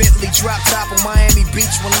block in a Bentley drop top on Miami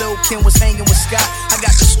Beach when Lil' Kim was hanging with Scott. I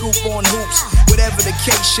got the scoop on hoops. Whatever the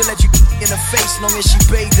case, she'll let you in the face long as she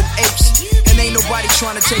bathed in apes. And ain't nobody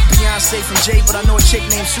trying to take Beyonce from Jay, but I know a chick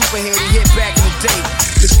named Superhead he hit back in the day.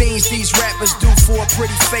 The things these rappers do for a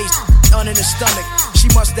pretty face, under the stomach. She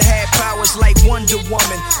must have had powers like Wonder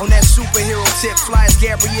Woman. On that superhero tip, fly as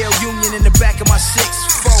Gabrielle Union in the back of my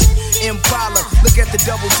 6'4" Impala. Look at the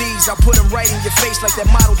double D's, I put them right in your face like that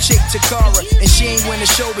model chick Takara. And she ain't win the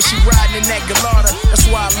show, but she riding in that Gallardo. That's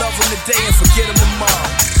why I love them today and forget them tomorrow.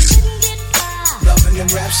 Loving them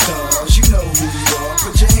rap stars, you know who you are.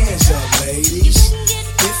 Put your hands up, ladies.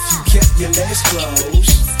 If you kept your legs closed,